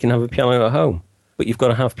 Yeah, you can have a piano at home, but you've got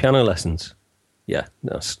to have piano lessons." Yeah,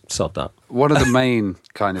 no, sod that. One of the main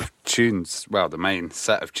kind of tunes, the main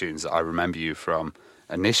set of tunes that I remember you from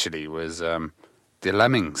initially was the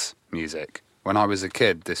Lemmings music. When I was a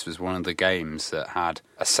kid, this was one of the games that had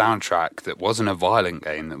a soundtrack that wasn't a violent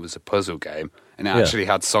game, that was a puzzle game, and it actually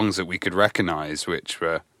had songs that we could recognise, which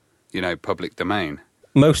were, public domain.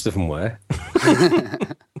 Most of them were.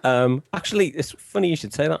 Actually, it's funny you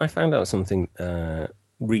should say that. I found out something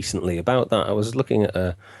recently about that. I was looking at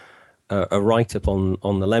a write-up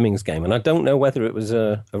on the Lemmings game, and I don't know whether it was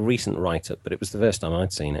a recent write-up, but it was the first time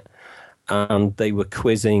I'd seen it. And they were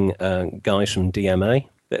quizzing guys from DMA.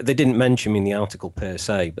 They didn't mention me in the article per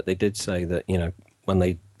se, but they did say that, when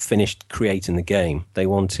they finished creating the game, they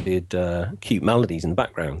wanted cute melodies in the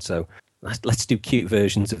background. So let's do cute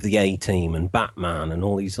versions of the A-Team and Batman and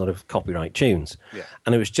all these sort of copyright tunes. Yeah.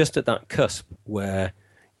 And it was just at that cusp where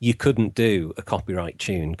you couldn't do a copyright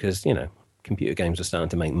tune because, computer games were starting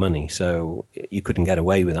to make money, so you couldn't get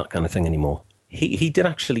away with that kind of thing anymore. He did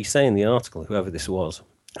actually say in the article, whoever this was,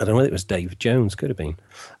 I don't know whether it was Dave Jones, could have been,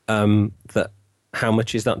 that how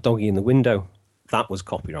much is that doggy in the window? That was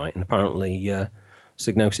copyright, and apparently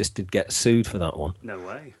Psygnosis did get sued for that one. No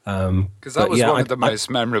way. Because that was one of the most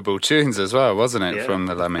memorable tunes as well, wasn't it, from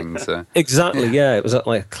the Lemmings? Exactly, yeah. It was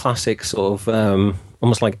like a classic sort of,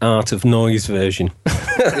 almost like Art of Noise version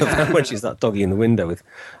of how much is that doggy in the window with.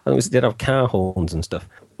 I think it did have car horns and stuff.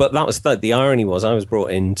 But that was the irony was I was brought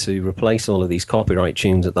in to replace all of these copyright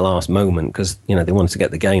tunes at the last moment because, they wanted to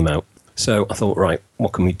get the game out. So I thought, right,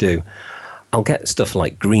 what can we do? I'll get stuff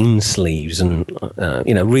like Green Sleeves and,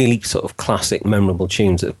 really sort of classic, memorable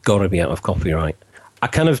tunes that have got to be out of copyright. I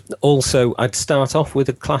kind of also, I'd start off with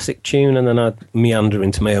a classic tune and then I'd meander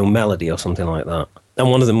into my own melody or something like that. And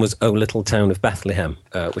one of them was "Oh Little Town of Bethlehem,"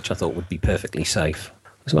 which I thought would be perfectly safe.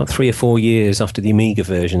 It was about 3 or 4 years after the Amiga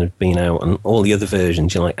version had been out, and all the other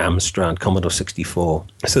versions, like Amstrad, Commodore 64.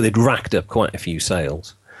 So they'd racked up quite a few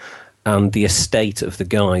sales. And the estate of the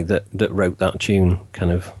guy that wrote that tune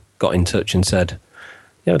kind of got in touch and said,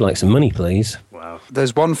 "Yeah, I'd like some money, please." Wow.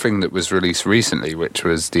 There's one thing that was released recently, which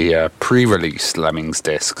was the pre-release Lemmings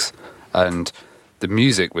discs, and the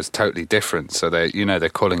music was totally different. So they're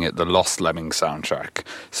calling it the Lost Lemmings soundtrack.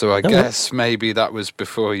 So I guess maybe that was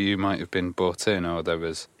before you might have been bought in, or there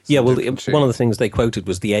was. Yeah, well, one of the things they quoted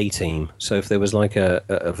was the A-Team. So if there was like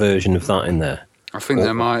a version of that in there. I think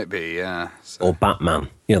there might be, yeah. So. Or Batman,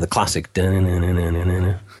 the classic.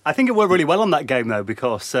 I think it worked really well on that game, though,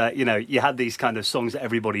 because, you had these kind of songs that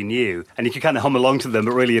everybody knew, and you could kind of hum along to them,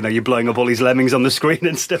 but really, you're blowing up all these lemmings on the screen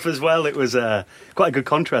and stuff as well. It was quite a good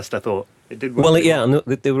contrast, I thought. It did work. Well, yeah, and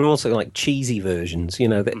there were also, like, cheesy versions,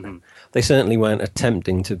 They certainly weren't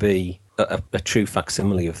attempting to be a true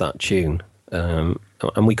facsimile of that tune, and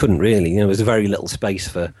we couldn't really. There was very little space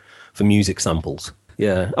for music samples.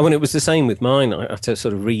 Yeah, I mean, it was the same with mine. I had to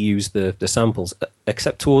sort of reuse the samples,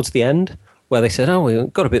 except towards the end, where they said, "Oh,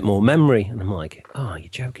 we've got a bit more memory." And I'm like, "Oh, you're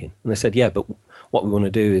joking." And they said, "Yeah, but what we want to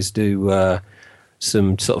do is do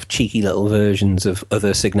some sort of cheeky little versions of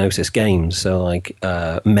other Psygnosis games. So like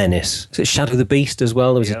Menace. Is it Shadow the Beast as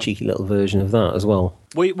well? There was a cheeky little version of that as well.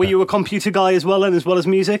 Were you a computer guy as well, and as well as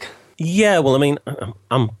music? Yeah, well, I mean,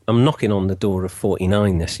 I'm knocking on the door of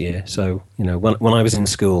 49 this year. So, when I was in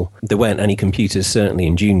school, there weren't any computers, certainly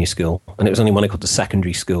in junior school. And it was only when I got to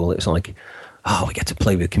secondary school, it was like, oh, we get to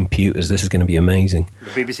play with computers. This is going to be amazing.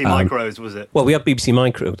 The BBC Micros, was it? Well, we had BBC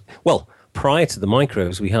Micros. Well, prior to the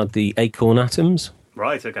Micros, we had the Acorn Atoms.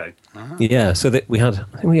 Right, okay. Uh-huh. Yeah, so that I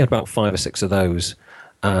think we had about 5 or 6 of those.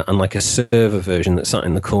 And like a server version that sat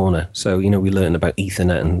in the corner. So, we learned about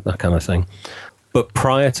Ethernet and that kind of thing. But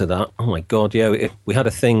prior to that, oh my God, we had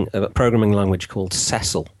a programming language called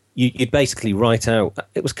Cecil. You'd basically write out,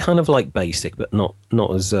 it was kind of like BASIC, but not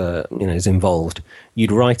as, as involved.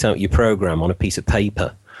 You'd write out your program on a piece of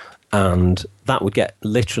paper, and that would get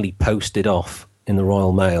literally posted off in the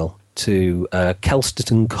Royal Mail to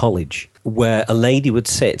Kelsterton College, where a lady would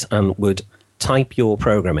sit and would type your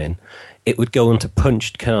program in. It would go onto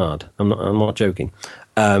punched card. I'm not joking.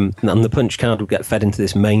 And the punch card would get fed into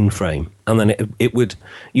this mainframe, and then it would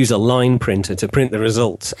use a line printer to print the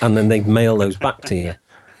results, and then they'd mail those back to you.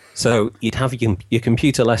 So you'd have your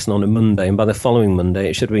computer lesson on a Monday, and by the following Monday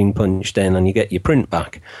it should have been punched in, and you get your print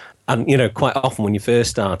back. And, quite often when you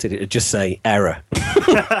first started, it would just say error.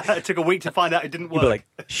 It took a week to find out it didn't work. You'd be like,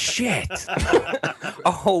 shit,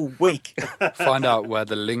 a whole week. Find out where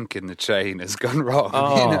the link in the chain has gone wrong.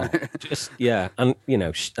 Oh, yeah. And,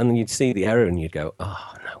 and then you'd see the error and you'd go,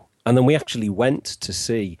 oh, no. And then we actually went to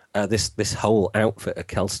see this whole outfit at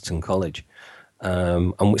Kelsterton College.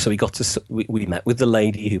 And so we met with the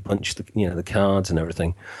lady who punched the cards and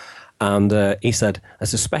everything. And he said,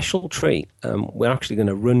 as a special treat, we're actually going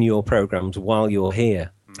to run your programs while you're here.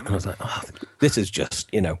 And I was like, oh, this is just,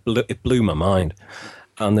 it blew my mind.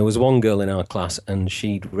 And there was one girl in our class, and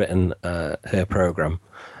she'd written her program.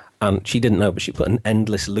 And she didn't know, but she put an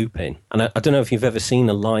endless loop in. And I don't know if you've ever seen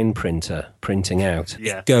a line printer printing out.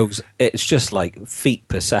 Yeah. It's just like feet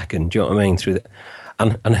per second, do you know what I mean? Through the...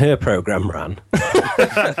 And her program ran,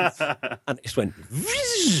 and it just went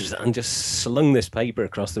and just slung this paper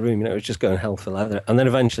across the room. It was just going hell for leather. And then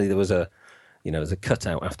eventually there was a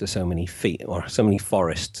cutout after so many feet or so many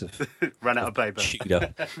forests of ran out of paper, chewed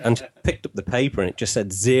up, and picked up the paper and it just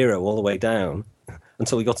said 0 all the way down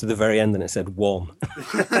until we got to the very end and it said 1.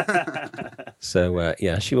 So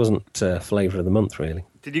she wasn't flavour of the month really.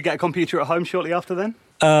 Did you get a computer at home shortly after then?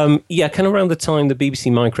 Yeah, kind of around the time the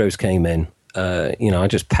BBC Micros came in. I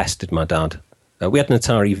just pestered my dad. We had an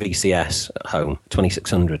Atari VCS at home,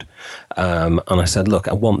 2600, and I said, "Look,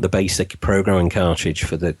 I want the basic programming cartridge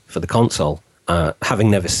for the console."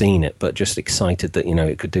 Having never seen it, but just excited that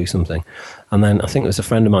it could do something. And then I think there was a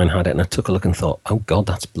friend of mine had it, and I took a look and thought, "Oh God,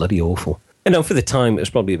 that's bloody awful." For the time it was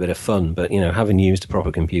probably a bit of fun, but having used a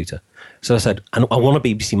proper computer, so I said, "I want a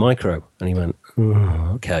BBC Micro," and he went,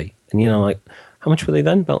 "Okay," and how much were they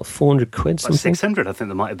then? About 400 quid, something? 600, I think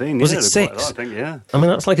there might have been. Was it 6? I think, yeah. I mean,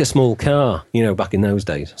 that's like a small car, back in those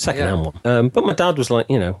days. Second-hand one. But my dad was like,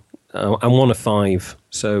 I'm one of 5.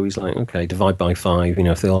 So he's like, okay, divide by 5,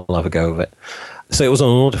 if they all have a go of it. So it was on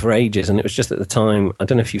order for ages, and it was just at the time, I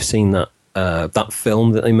don't know if you've seen that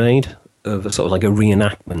film that they made, of a sort of like a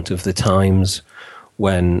reenactment of the times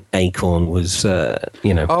when Acorn was,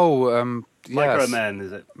 Microman,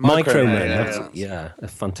 is it? Microman, yeah, a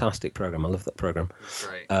fantastic program. I love that program.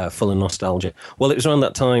 Great. Full of nostalgia. Well, it was around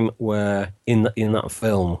that time where in that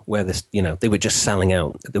film where this, they were just selling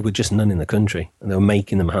out. There were just none in the country, and they were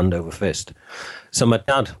making them hand over fist. So my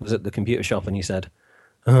dad was at the computer shop, and he said,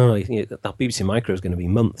 "Oh, that BBC Micro is going to be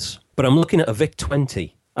months." But I'm looking at a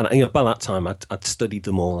VIC-20. And by that time, I'd studied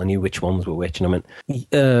them all. I knew which ones were which. And I went,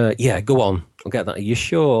 yeah, go on. I'll get that. Are you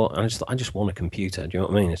sure? I just want a computer. Do you know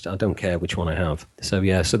what I mean? I don't care which one I have. So,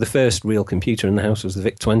 yeah. So the first real computer in the house was the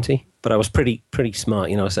VIC-20. But I was pretty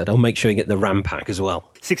smart. I said, "Oh, make sure you get the RAM pack as well."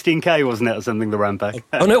 16K, wasn't it, or something, the RAM pack?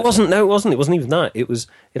 Oh, no, it wasn't. It wasn't even that. I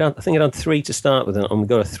think it had 3 to start with, and we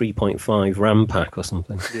got a 3.5 RAM pack or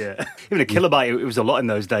something. Yeah. Even a kilobyte, it was a lot in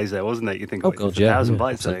those days there, wasn't it? You think, 1,000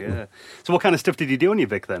 bytes there, yeah. So what kind of stuff did you do on your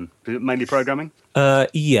VIC then? Was it mainly programming?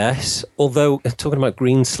 Yes, although, talking about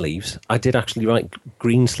green sleeves, I did actually write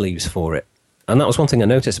green sleeves for it. And that was one thing I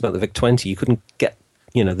noticed about the VIC-20. You couldn't get,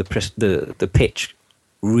 the pitch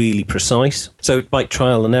really precise. So by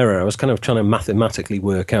trial and error, I was kind of trying to mathematically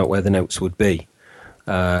work out where the notes would be.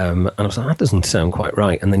 And I was like, that doesn't sound quite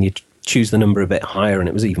right. And then you choose the number a bit higher and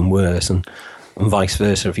it was even worse, and vice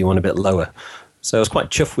versa if you want a bit lower. So I was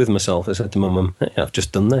quite chuffed with myself. I said to my mum, "Hey, I've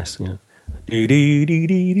just done this." Like,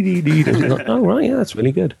 "Oh, right, yeah, that's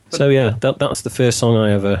really good." So yeah, that's the first song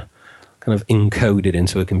I ever kind of encoded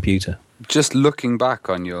into a computer. Just looking back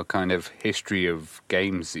on your kind of history of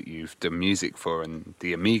games that you've done music for, and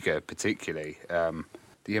the Amiga particularly,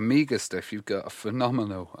 the Amiga stuff, you've got a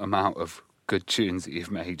phenomenal amount of good tunes that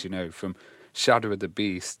you've made, from Shadow of the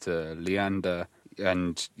Beast to Leander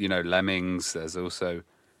and, Lemmings. There's also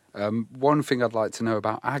one thing I'd like to know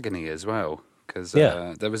about Agony as well, because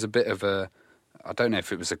there was a bit of I don't know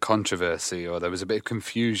if it was a controversy or there was a bit of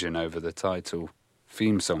confusion over the title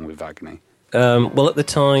theme song with Agony. Well, at the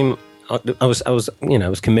time, I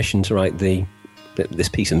was commissioned to write this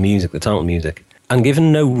piece of music, the title music, and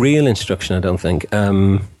given no real instruction, I don't think.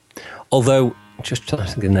 Although, just trying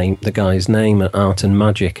to think the guy's name at Art and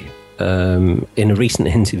Magic. In a recent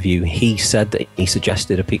interview, he said that he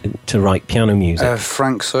suggested to write piano music.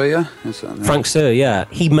 Frank Sawyer? Is that Frank Sawyer, yeah.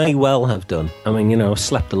 He may well have done. I mean, I've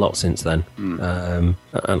slept a lot since then, and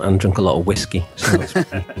drunk a lot of whiskey. So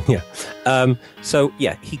yeah. So,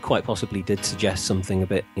 yeah, he quite possibly did suggest something a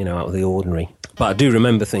bit, out of the ordinary. But I do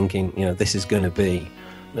remember thinking, this is going to be,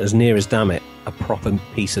 as near as damn it, a proper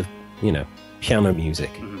piece of, piano music.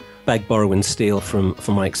 Mm-hmm. Beg, borrow and steal from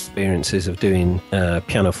my experiences of doing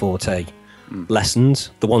pianoforte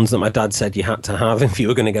lessons, the ones that my dad said you had to have if you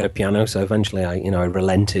were going to get a piano. So eventually I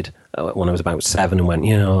relented when I was about 7 and went,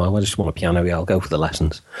 I just want a piano, I'll go for the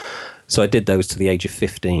lessons. So I did those to the age of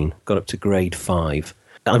 15, got up to grade 5.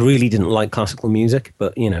 I really didn't like classical music,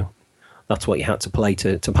 but that's what you had to play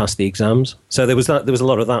to pass the exams. So there was a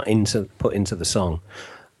lot of that put into the song.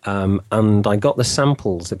 And I got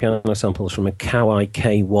the piano samples from a Kawai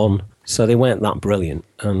K1, so they weren't that brilliant.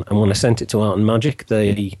 And when I sent it to Art and Magic,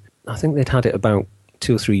 I think they'd had it about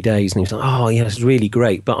 2 or 3 days, and he was like, "Oh, yeah, it's really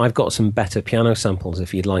great, but I've got some better piano samples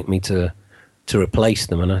if you'd like me to replace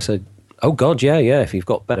them." And I said, "Oh, God, yeah, if you've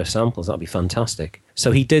got better samples, that'd be fantastic."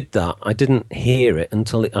 So he did that. I didn't hear it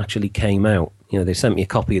until it actually came out. They sent me a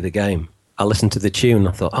copy of the game. I listened to the tune,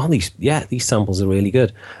 I thought, these samples are really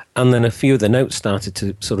good. And then a few of the notes started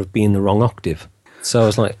to sort of be in the wrong octave. So I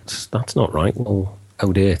was like, that's not right. Well,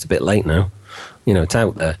 oh dear, it's a bit late now. It's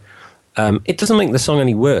out there. It doesn't make the song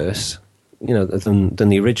any worse, than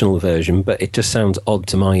the original version, but it just sounds odd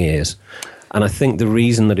to my ears. And I think the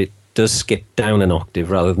reason that it does skip down an octave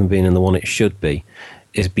rather than being in the one it should be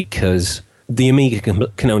is because the Amiga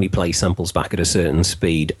can only play samples back at a certain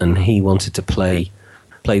speed, and he wanted to play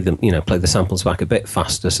the samples back a bit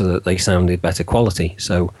faster so that they sounded better quality.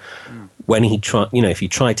 So when he tried, if you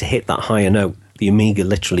tried to hit that higher note, the Amiga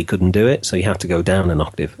literally couldn't do it, so you had to go down an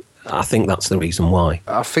octave. I think that's the reason why.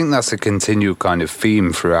 I think that's a continual kind of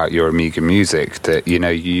theme throughout your Amiga music, that, you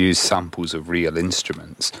use samples of real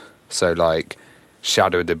instruments. So like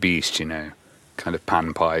Shadow of the Beast, kind of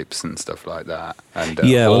panpipes and stuff like that. And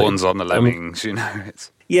horns on the Lemmings,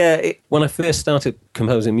 it's... Yeah, when I first started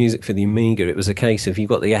composing music for the Amiga, it was a case of you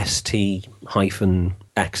got the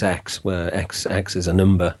ST-XX, where XX is a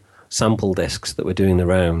number, sample discs that were doing the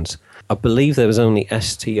rounds. I believe there was only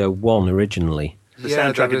ST01 originally. The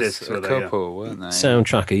soundtracker discs were there, weren't they?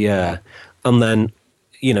 Soundtracker, yeah. And then,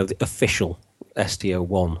 the official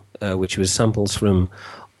ST01, which was samples from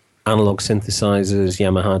analog synthesizers,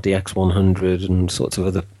 Yamaha DX100, and sorts of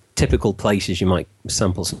other typical places you might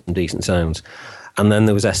sample some decent sounds. And then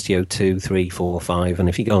there was STO2, 3, 4, 5, and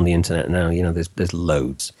if you go on the internet now, there's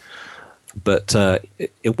loads. But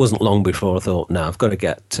it wasn't long before I thought, no, I've got to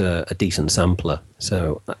get a decent sampler.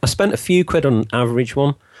 So I spent a few quid on an average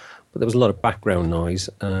one, but there was a lot of background noise.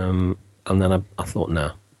 And then I thought,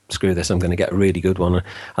 no, screw this, I'm going to get a really good one.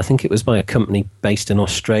 I think it was by a company based in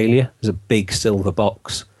Australia. It was a big silver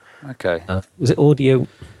box. Okay. Was it Audiogenic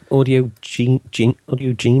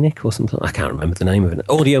or something? I can't remember the name of it.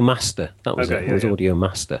 Audio Master. That was it. It was Audio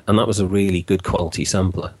Master. And that was a really good quality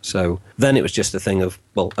sampler. So then it was just a thing of,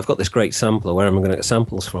 well, I've got this great sampler. Where am I going to get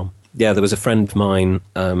samples from? Yeah, there was a friend of mine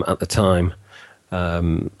at the time,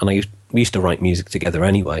 and we used to write music together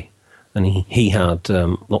anyway. And he had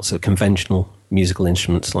lots of conventional musical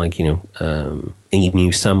instruments like,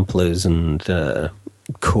 EMU samplers and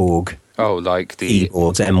Korg. Oh, like the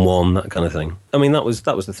keyboards, M1, that kind of thing. I mean, that was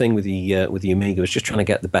the thing with the Amiga, was just trying to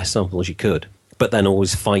get the best samples you could, but then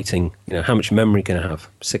always fighting. How much memory can I have?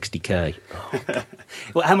 60K.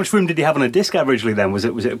 Well, how much room did you have on a disc averagely then? Was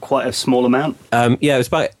it quite a small amount? Yeah, it was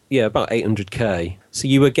about 800K. So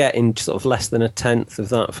you were getting sort of less than a tenth of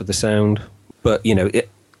that for the sound. But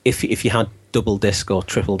if you had double disc or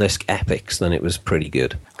triple disc epics, then it was pretty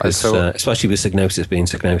good. Especially with Psygnosis being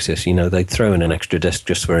Psygnosis, they'd throw in an extra disc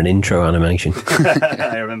just for an intro animation.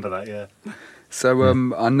 I remember that, yeah.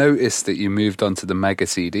 So I noticed that you moved on to the Mega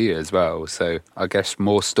CD as well, so I guess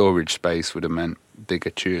more storage space would have meant bigger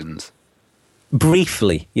tunes.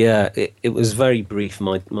 Briefly, yeah. It was very brief,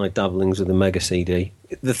 my dabblings with the Mega CD.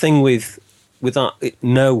 The thing with that,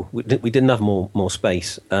 we didn't have more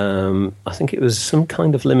space. I think it was some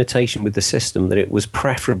kind of limitation with the system that it was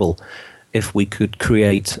preferable if we could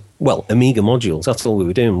create, Amiga modules. That's all we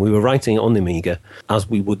were doing. We were writing it on the Amiga as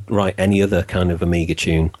we would write any other kind of Amiga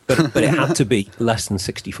tune. But it had to be less than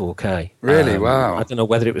 64K. Really? Wow. I don't know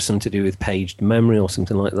whether it was something to do with paged memory or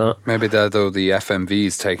something like that. Maybe they're all the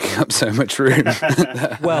FMVs taking up so much room.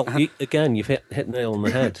 Well, you've hit the nail on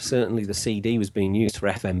the head. Certainly the CD was being used for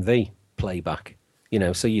FMV playback,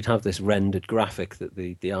 so you'd have this rendered graphic that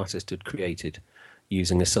the artist had created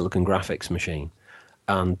using a Silicon Graphics machine,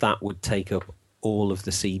 and that would take up all of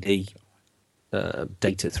the CD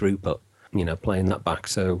data throughput, playing that back.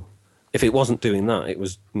 So if it wasn't doing that, it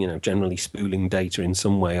was, generally spooling data in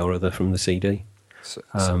some way or other from the CD. So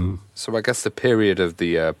I guess the period of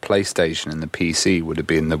the PlayStation and the PC would have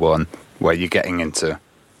been the one where you're getting into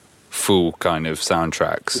full kind of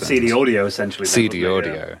soundtracks. The CD audio, essentially. CD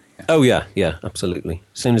audio. Yeah. Oh yeah, absolutely.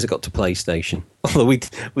 As soon as it got to PlayStation, although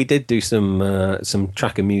we did do some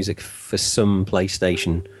tracker music for some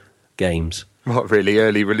PlayStation games. What, really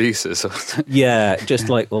early releases? Yeah, just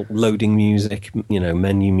like loading music,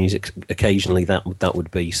 menu music. Occasionally, that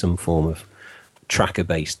would be some form of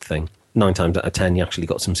tracker-based thing. 9 times out of 10, you actually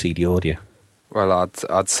got some CD audio. Well,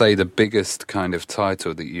 I'd say the biggest kind of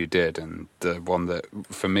title that you did, and the one that,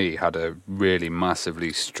 for me, had a really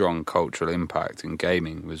massively strong cultural impact in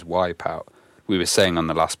gaming, was Wipeout. We were saying on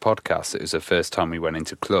the last podcast it was the first time we went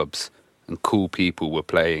into clubs and cool people were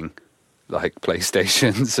playing, like,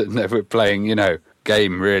 PlayStations, and they were playing,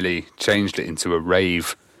 game really changed it into a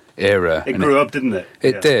rave era. It grew up, didn't it?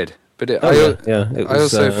 It did. But I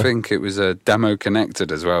also think it was demo connected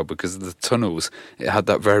as well, because of the tunnels. It had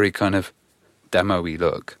that very kind of demo-y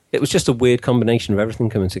look. It was just a weird combination of everything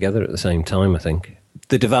coming together at the same time, I think.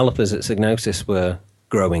 The developers at Psygnosis were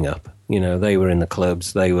growing up. They were in the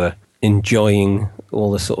clubs. They were enjoying all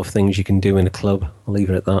the sort of things you can do in a club. I'll leave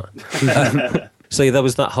it at that. So there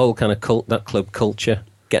was that whole kind of that club culture,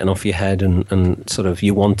 getting off your head, and sort of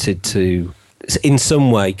you wanted to, in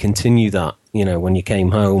some way, continue that, when you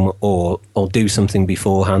came home, or do something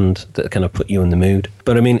beforehand that kind of put you in the mood.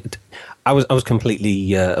 But I mean, I was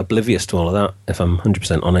completely oblivious to all of that, if I'm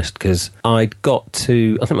 100% honest, because I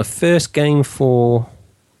think my first game for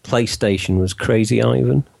PlayStation was Crazy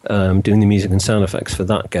Ivan, doing the music and sound effects for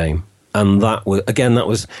that game. And that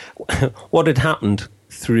was what had happened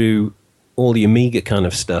through all the Amiga kind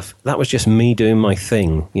of stuff. That was just me doing my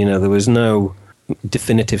thing. There was no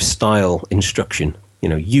definitive style instruction.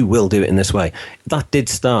 You will do it in this way. That did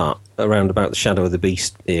start around about the Shadow of the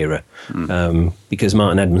Beast era, because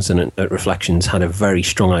Martin Edmondson at Reflections had a very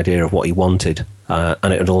strong idea of what he wanted,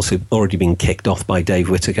 and it had also already been kicked off by David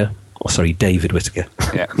Whittaker.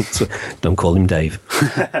 Yeah. So, don't call him Dave.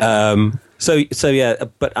 So yeah,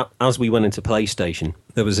 but as we went into PlayStation,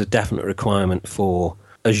 there was a definite requirement for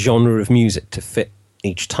a genre of music to fit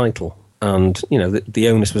each title, and the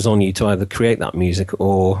onus was on you to either create that music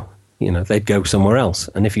or they'd go somewhere else.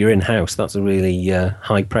 And if you're in-house, that's a really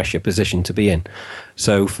high-pressure position to be in.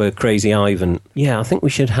 So for Crazy Ivan, I think we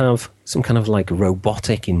should have some kind of like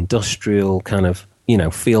robotic, industrial kind of,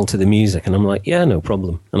 feel to the music, and I'm like, yeah, no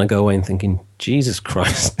problem. And I go away and thinking, Jesus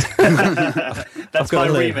Christ. That's my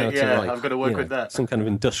remit, yeah. I've got to work with that. Some kind of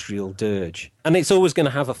industrial dirge. And it's always going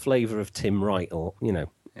to have a flavour of Tim Wright, or,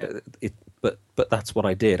 but that's what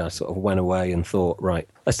I did. I sort of went away and thought, right,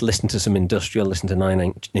 let's listen to some industrial, listen to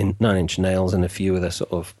Nine Inch Nails and a few of the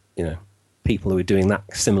sort of, people who are doing that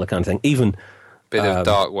similar kind of thing. Even bit of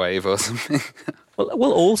dark wave or something.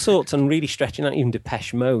 well, all sorts, and really stretching out. Even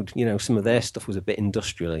Depeche Mode, some of their stuff was a bit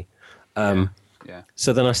industrially. Yeah.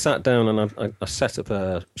 So then I sat down and I set up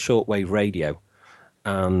a shortwave radio,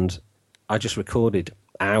 and I just recorded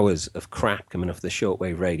hours of crap coming off the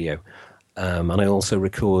shortwave radio. And I also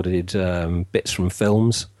recorded bits from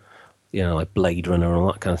films, like Blade Runner and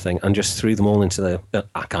all that kind of thing, and just threw them all into the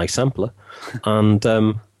Akai sampler,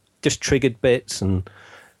 and just triggered bits. And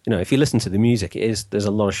if you listen to the music, there's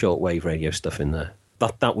a lot of shortwave radio stuff in there.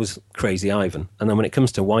 That was Crazy Ivan. And then when it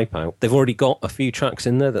comes to Wipeout, they've already got a few tracks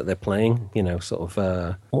in there that they're playing. Sort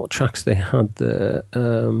of what tracks they had there. I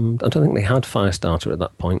don't think they had Firestarter at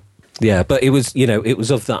that point. Yeah, but it was, it was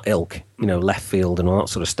of that ilk, Left Field and all that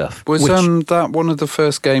sort of stuff. Was that one of the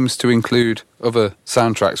first games to include other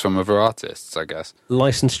soundtracks from other artists, I guess?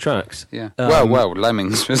 Licensed tracks? Yeah. Well,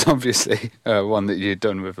 Lemmings was obviously one that you'd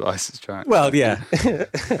done with licensed tracks. Well, yeah.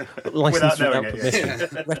 Licensed without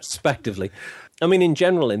permission, retrospectively. I mean, in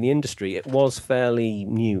general, in the industry, it was fairly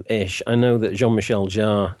new-ish. I know that Jean-Michel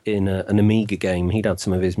Jarre, in an Amiga game, he'd had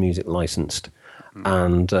some of his music licensed.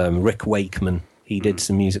 And Rick Wakeman, he did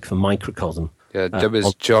some music for Microcosm. Yeah, there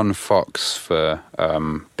was John Fox for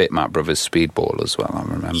Bitmap Brothers Speedball as well, I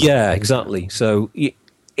remember. Yeah, exactly. So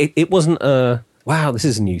it wasn't a, wow, this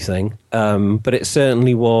is a new thing, but it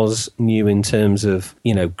certainly was new in terms of,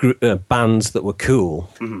 bands that were cool,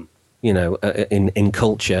 in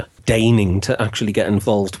culture, deigning to actually get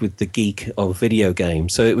involved with the geek of video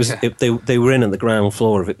games. So it was they were in at the ground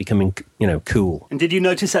floor of it becoming, cool. And did you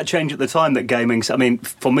notice that change at the time that gaming? I mean,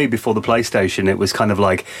 for me, before the PlayStation, it was kind of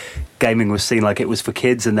like gaming was seen like it was for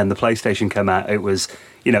kids, and then the PlayStation came out. It was,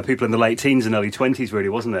 people in the late teens and early 20s, really,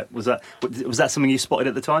 wasn't it? Was that something you spotted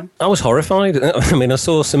at the time? I was horrified. I mean, I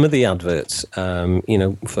saw some of the adverts, for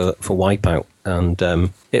Wipeout.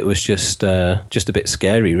 And it was just a bit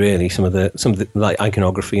scary, really. Some of the like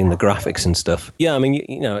iconography and the graphics and stuff. Yeah, I mean,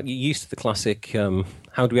 you're used to the classic.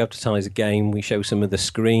 How do we advertise a game? We show some of the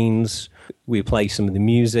screens. We play some of the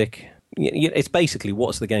music. It's basically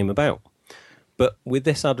what's the game about. But with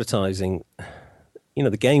this advertising,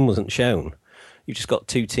 the game wasn't shown. You've just got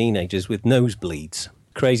two teenagers with nosebleeds.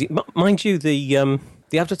 Crazy, mind you.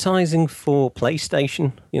 The advertising for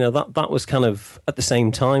PlayStation, that was kind of, at the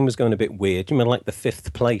same time, was going a bit weird. You mean like the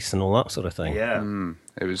fifth place and all that sort of thing? Yeah.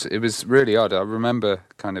 It was really odd. I remember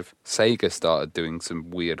kind of Sega started doing some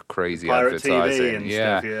weird, crazy Pirate advertising. TV and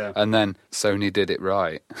stuff, yeah. And then Sony did it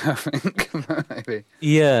right, I think, maybe.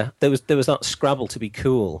 Yeah, there was that Scrabble to be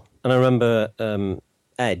cool. And I remember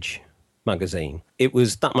Edge magazine.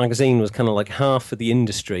 That magazine was kind of like half for the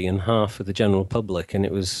industry and half for the general public, and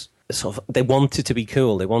it was sort of, they wanted to be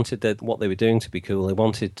cool. They wanted what they were doing to be cool.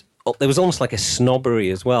 There was almost like a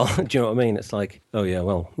snobbery as well. Do you know what I mean? It's like, oh yeah,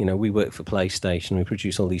 well, we work for PlayStation. We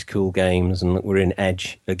produce all these cool games, and we're in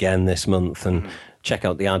Edge again this month, and check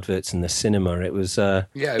out the adverts in the cinema. It was it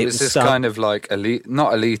was this kind of like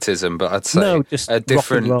not elitism, but I'd say just a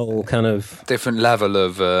different rock and roll kind of different level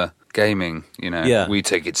of gaming. Yeah. We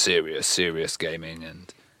take it serious gaming,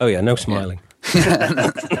 and oh yeah, no smiling.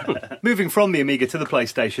 Moving from the Amiga to the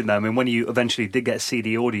PlayStation, though, I mean, when you eventually did get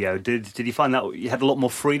CD audio, did you find that you had a lot more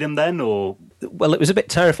freedom then, or? Well, it was a bit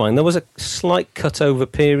terrifying. There was a slight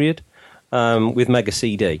cutover period with Mega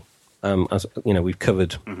CD, as we've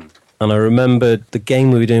covered. Mm-hmm. And I remember the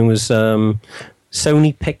game we were doing was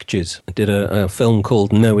Sony Pictures did a film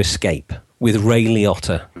called No Escape with Ray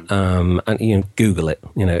Liotta, and Google it.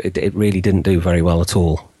 It really didn't do very well at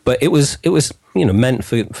all. But it was meant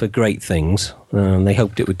for great things. They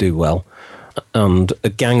hoped it would do well. And a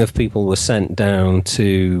gang of people were sent down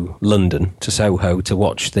to London, to Soho, to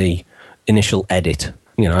watch the initial edit.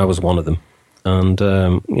 I was one of them. And,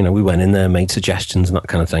 we went in there, made suggestions and that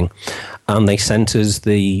kind of thing. And they sent us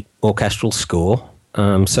the orchestral score.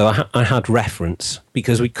 So I had reference,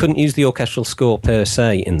 because we couldn't use the orchestral score per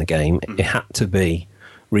se in the game. It had to be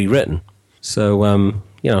rewritten. So,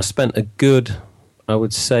 I spent a good, I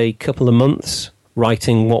would say, couple of months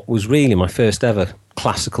writing what was really my first ever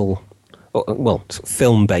classical,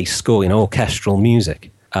 film-based score, orchestral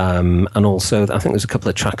music. And also, I think there's a couple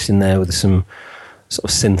of tracks in there with some sort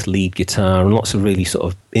of synth lead guitar and lots of really sort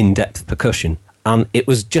of in-depth percussion. And it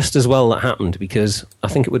was just as well that happened, because I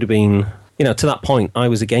think it would have been, to that point, I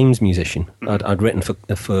was a games musician. I'd written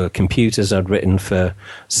for computers, I'd written for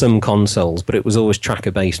some consoles, but it was always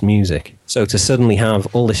tracker-based music. So to suddenly have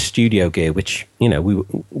all this studio gear, which,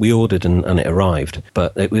 we ordered and it arrived,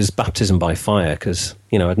 but it was baptism by fire because,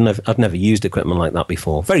 I'd never used equipment like that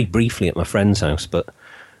before. Very briefly at my friend's house, but,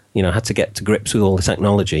 I had to get to grips with all the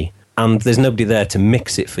technology. And there's nobody there to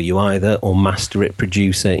mix it for you either, or master it,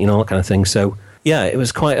 produce it, that kind of thing. So, yeah, it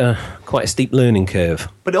was quite a steep learning curve.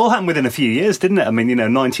 But it all happened within a few years, didn't it? I mean,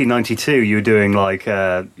 1992, you were doing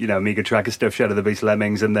Amiga Tracker stuff, Shadow of the Beast,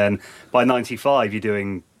 Lemmings, and then by 95, you're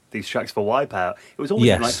doing these tracks for Wipeout. It was all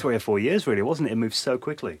within like 3 or 4 years, really, wasn't it? It moved so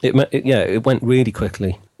quickly. It went really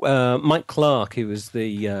quickly. Mike Clark, who was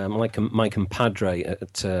the my compadre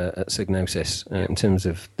at Psygnosis in terms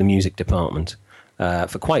of the music department,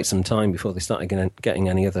 for quite some time before they started getting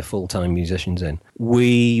any other full-time musicians in.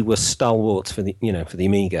 We were stalwarts for the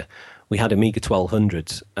Amiga. We had Amiga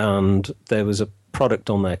 1200s, and there was a product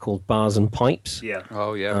on there called Bars and Pipes. Yeah.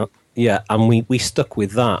 Oh, yeah. And we stuck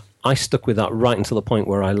with that. I stuck with that right until the point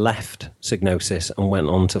where I left Psygnosis and went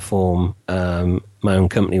on to form my own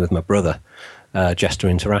company with my brother, Jester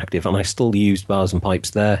Interactive, and I still used Bars and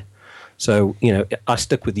Pipes there. So, I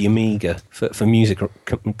stuck with the Amiga for music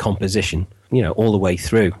composition, all the way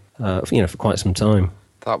through, for quite some time.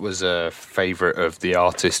 That was a favourite of the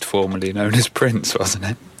artist formerly known as Prince, wasn't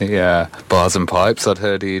it? The Bars and Pipes. I'd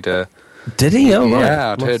heard he'd... Did he? Oh, right.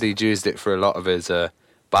 Yeah, I'd heard he'd used it for a lot of his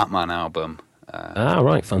Batman album.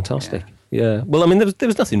 Right, fantastic. Yeah. Well, I mean, there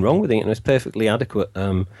was nothing wrong with it, and it was perfectly adequate.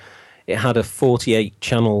 It had a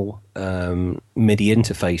 48-channel MIDI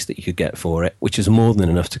interface that you could get for it, which was more than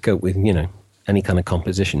enough to cope with, any kind of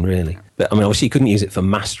composition, really. But, I mean, obviously you couldn't use it for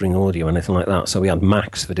mastering audio or anything like that, so we had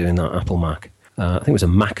Macs for doing that, Apple Mac. I think it was a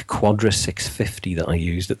Mac Quadra 650 that I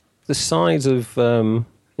used. The size of,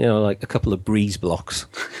 like a couple of breeze blocks.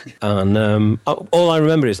 And all I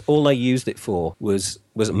remember is all I used it for was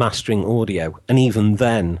mastering audio. And even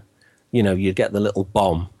then, you'd get the little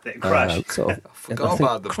bomb. It crashed. I forgot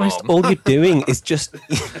about the bomb. All you're doing is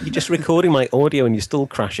you're just recording my audio and you're still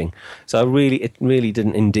crashing. So it really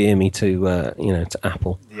didn't endear me to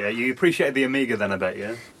Apple. Yeah, you appreciated the Amiga then, I bet,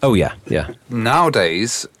 yeah? Oh, yeah.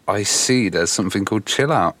 Nowadays, I see there's something called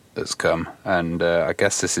Chill Out that's come, and I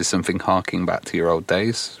guess this is something harking back to your old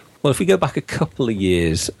days. Well, if we go back a couple of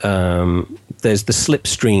years, there's the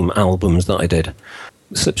Slipstream albums that I did.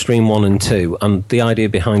 Slipstream 1 and 2, and the idea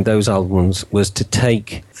behind those albums was to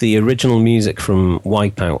take the original music from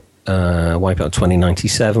Wipeout, Wipeout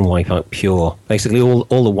 2097, Wipeout Pure, basically all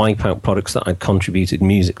the Wipeout products that I'd contributed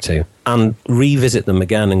music to, and revisit them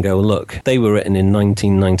again and go, look, they were written in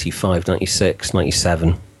 1995, 96,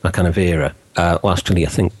 97, that kind of era. Well, actually, I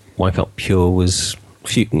think Wipeout Pure was a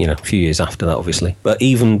few years after that, obviously. But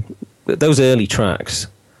even those early tracks,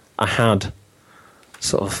 I had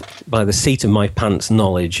sort of by the seat of my pants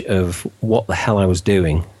knowledge of what the hell I was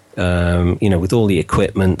doing, with all the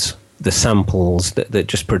equipment, the samples, the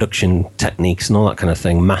just production techniques and all that kind of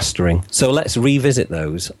thing, mastering. So let's revisit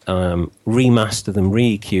those, remaster them,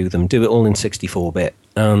 re-EQ them, do it all in 64-bit.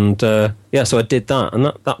 And so I did that, and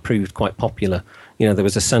that proved quite popular. There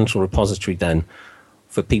was a central repository then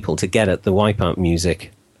for people to get at the Wipeout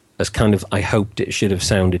music as kind of I hoped it should have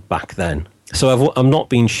sounded back then. So I'm not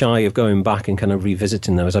being shy of going back and kind of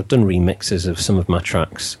revisiting those. I've done remixes of some of my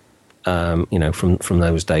tracks, from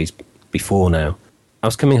those days before now. I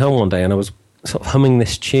was coming home one day and I was sort of humming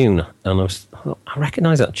this tune, and I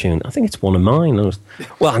recognise that tune. I think it's one of mine.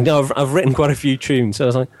 I've written quite a few tunes, so I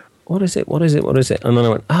was like, what is it? And then I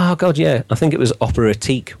went, oh, God, yeah. I think it was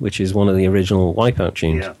Operatique, which is one of the original Wipeout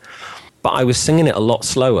tunes. Yeah. But I was singing it a lot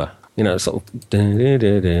slower, sort of...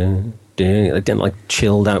 I didn't like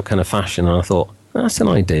chilled out kind of fashion, and I thought that's an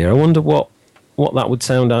idea. I wonder what that would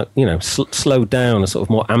sound out, slowed down, a sort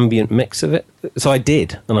of more ambient mix of it. So I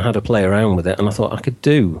did, and I had to play around with it, and I thought I could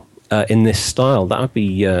do in this style. That'd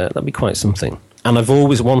be quite something. And I've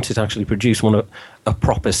always wanted to actually produce a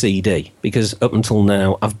proper CD, because up until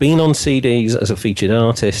now I've been on CDs as a featured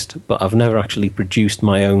artist, but I've never actually produced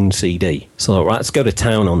my own CD. So right, let's go to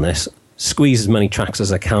town on this. Squeeze as many tracks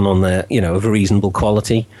as I can on there, of a reasonable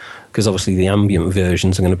quality, because obviously the ambient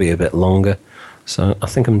versions are going to be a bit longer. So I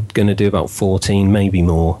think I'm going to do about 14, maybe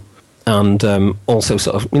more. And also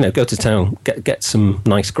sort of, go to town, get some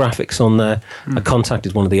nice graphics on there. I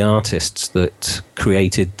contacted one of the artists that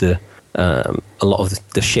created a lot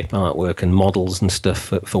of the ship artwork and models and stuff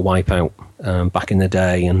for Wipeout back in the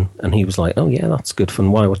day, and he was like, oh yeah, that's good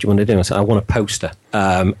fun. Why? What do you want to do? I said, I want a poster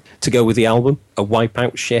to go with the album, a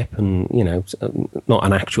Wipeout ship, and not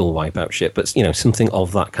an actual Wipeout ship, but something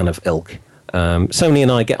of that kind of ilk. Sony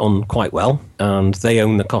and I get on quite well, and they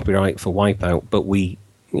own the copyright for Wipeout, but we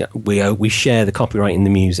share the copyright in the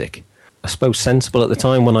music. I suppose sensible at the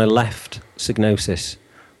time when I left Psygnosis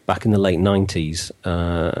back in the late 90s,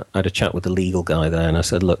 I had a chat with the legal guy there, and I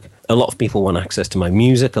said, look, a lot of people want access to my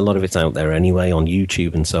music. A lot of it's out there anyway on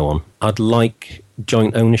YouTube and so on. I'd like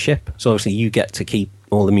joint ownership. So obviously you get to keep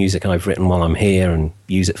all the music I've written while I'm here and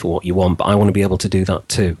use it for what you want, but I want to be able to do that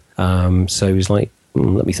too. So he was like,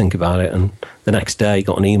 let me think about it. And the next day he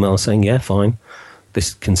got an email saying, yeah, fine.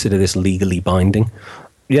 Consider this legally binding.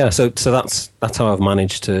 Yeah, so that's how I've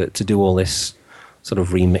managed to do all this sort of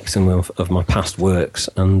remixing of my past works,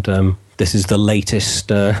 and this is the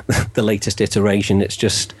latest iteration. It's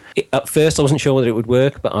just at first I wasn't sure whether it would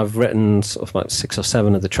work, but I've written sort of about 6 or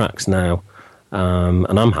 7 of the tracks now,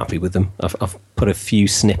 and I'm happy with them. I've put a few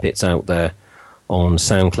snippets out there on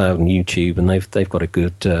SoundCloud and YouTube, and they've got a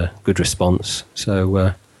good response.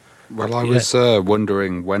 So. Well, I was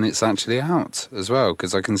wondering when it's actually out as well,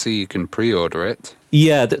 because I can see you can pre-order it.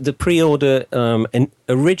 Yeah, the pre-order,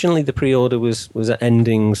 originally the pre-order was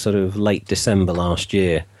ending sort of late December last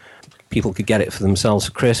year. People could get it for themselves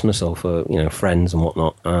for Christmas or for, friends and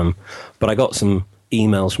whatnot. But I got some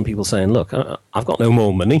emails from people saying, look, I've got no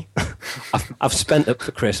more money. I've spent it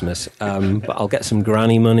for Christmas, but I'll get some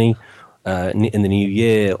granny money in the new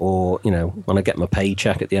year, or when I get my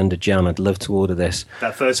paycheck at the end of Jan, I'd love to order this.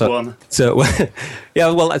 That first one. So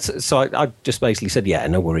yeah, well, so I just basically said, yeah,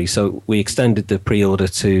 no worries. So we extended the pre-order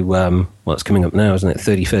to it's coming up now, isn't it?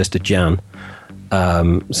 31st of Jan.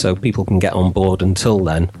 So people can get on board until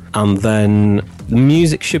then, and then the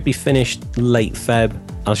music should be finished late Feb,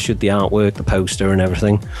 as should the artwork, the poster, and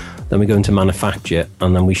everything. Then we go into manufacture,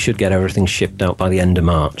 and then we should get everything shipped out by the end of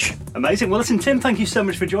March. Amazing. Well, listen, Tim, thank you so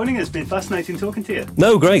much for joining us. It's been fascinating talking to you.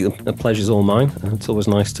 No, great. The pleasure's all mine. It's always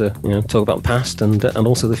nice to talk about the past and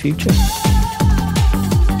also the future.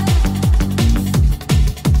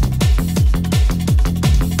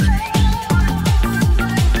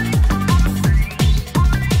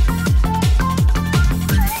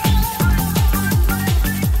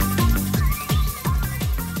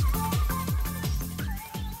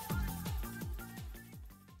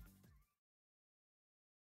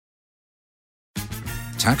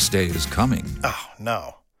 Tax day is coming. Oh,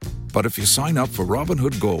 no. But if you sign up for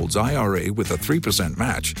Robinhood Gold's IRA with a 3%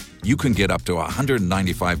 match, you can get up to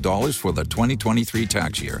 $195 for the 2023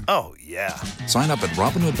 tax year. Oh, yeah. Sign up at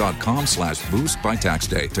Robinhood.com/boost by tax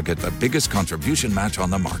day to get the biggest contribution match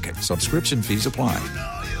on the market. Subscription fees apply.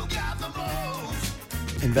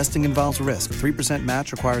 Investing involves risk. 3%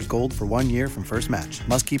 match requires gold for 1 year from first match.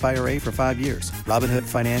 Must keep IRA for 5 years. Robinhood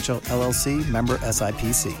Financial, LLC, member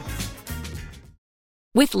SIPC.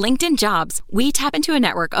 With LinkedIn Jobs, we tap into a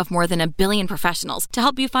network of more than 1 billion professionals to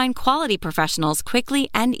help you find quality professionals quickly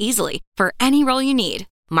and easily for any role you need.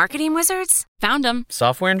 Marketing wizards? Found them.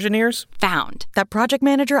 Software engineers? Found. That project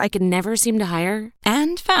manager I could never seem to hire?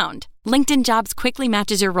 And found. LinkedIn Jobs quickly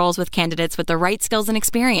matches your roles with candidates with the right skills and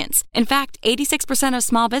experience. In fact, 86% of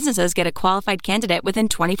small businesses get a qualified candidate within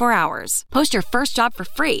 24 hours. Post your first job for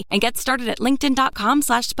free and get started at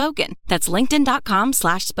linkedin.com/spoken. That's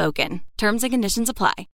linkedin.com/spoken. Terms and conditions apply.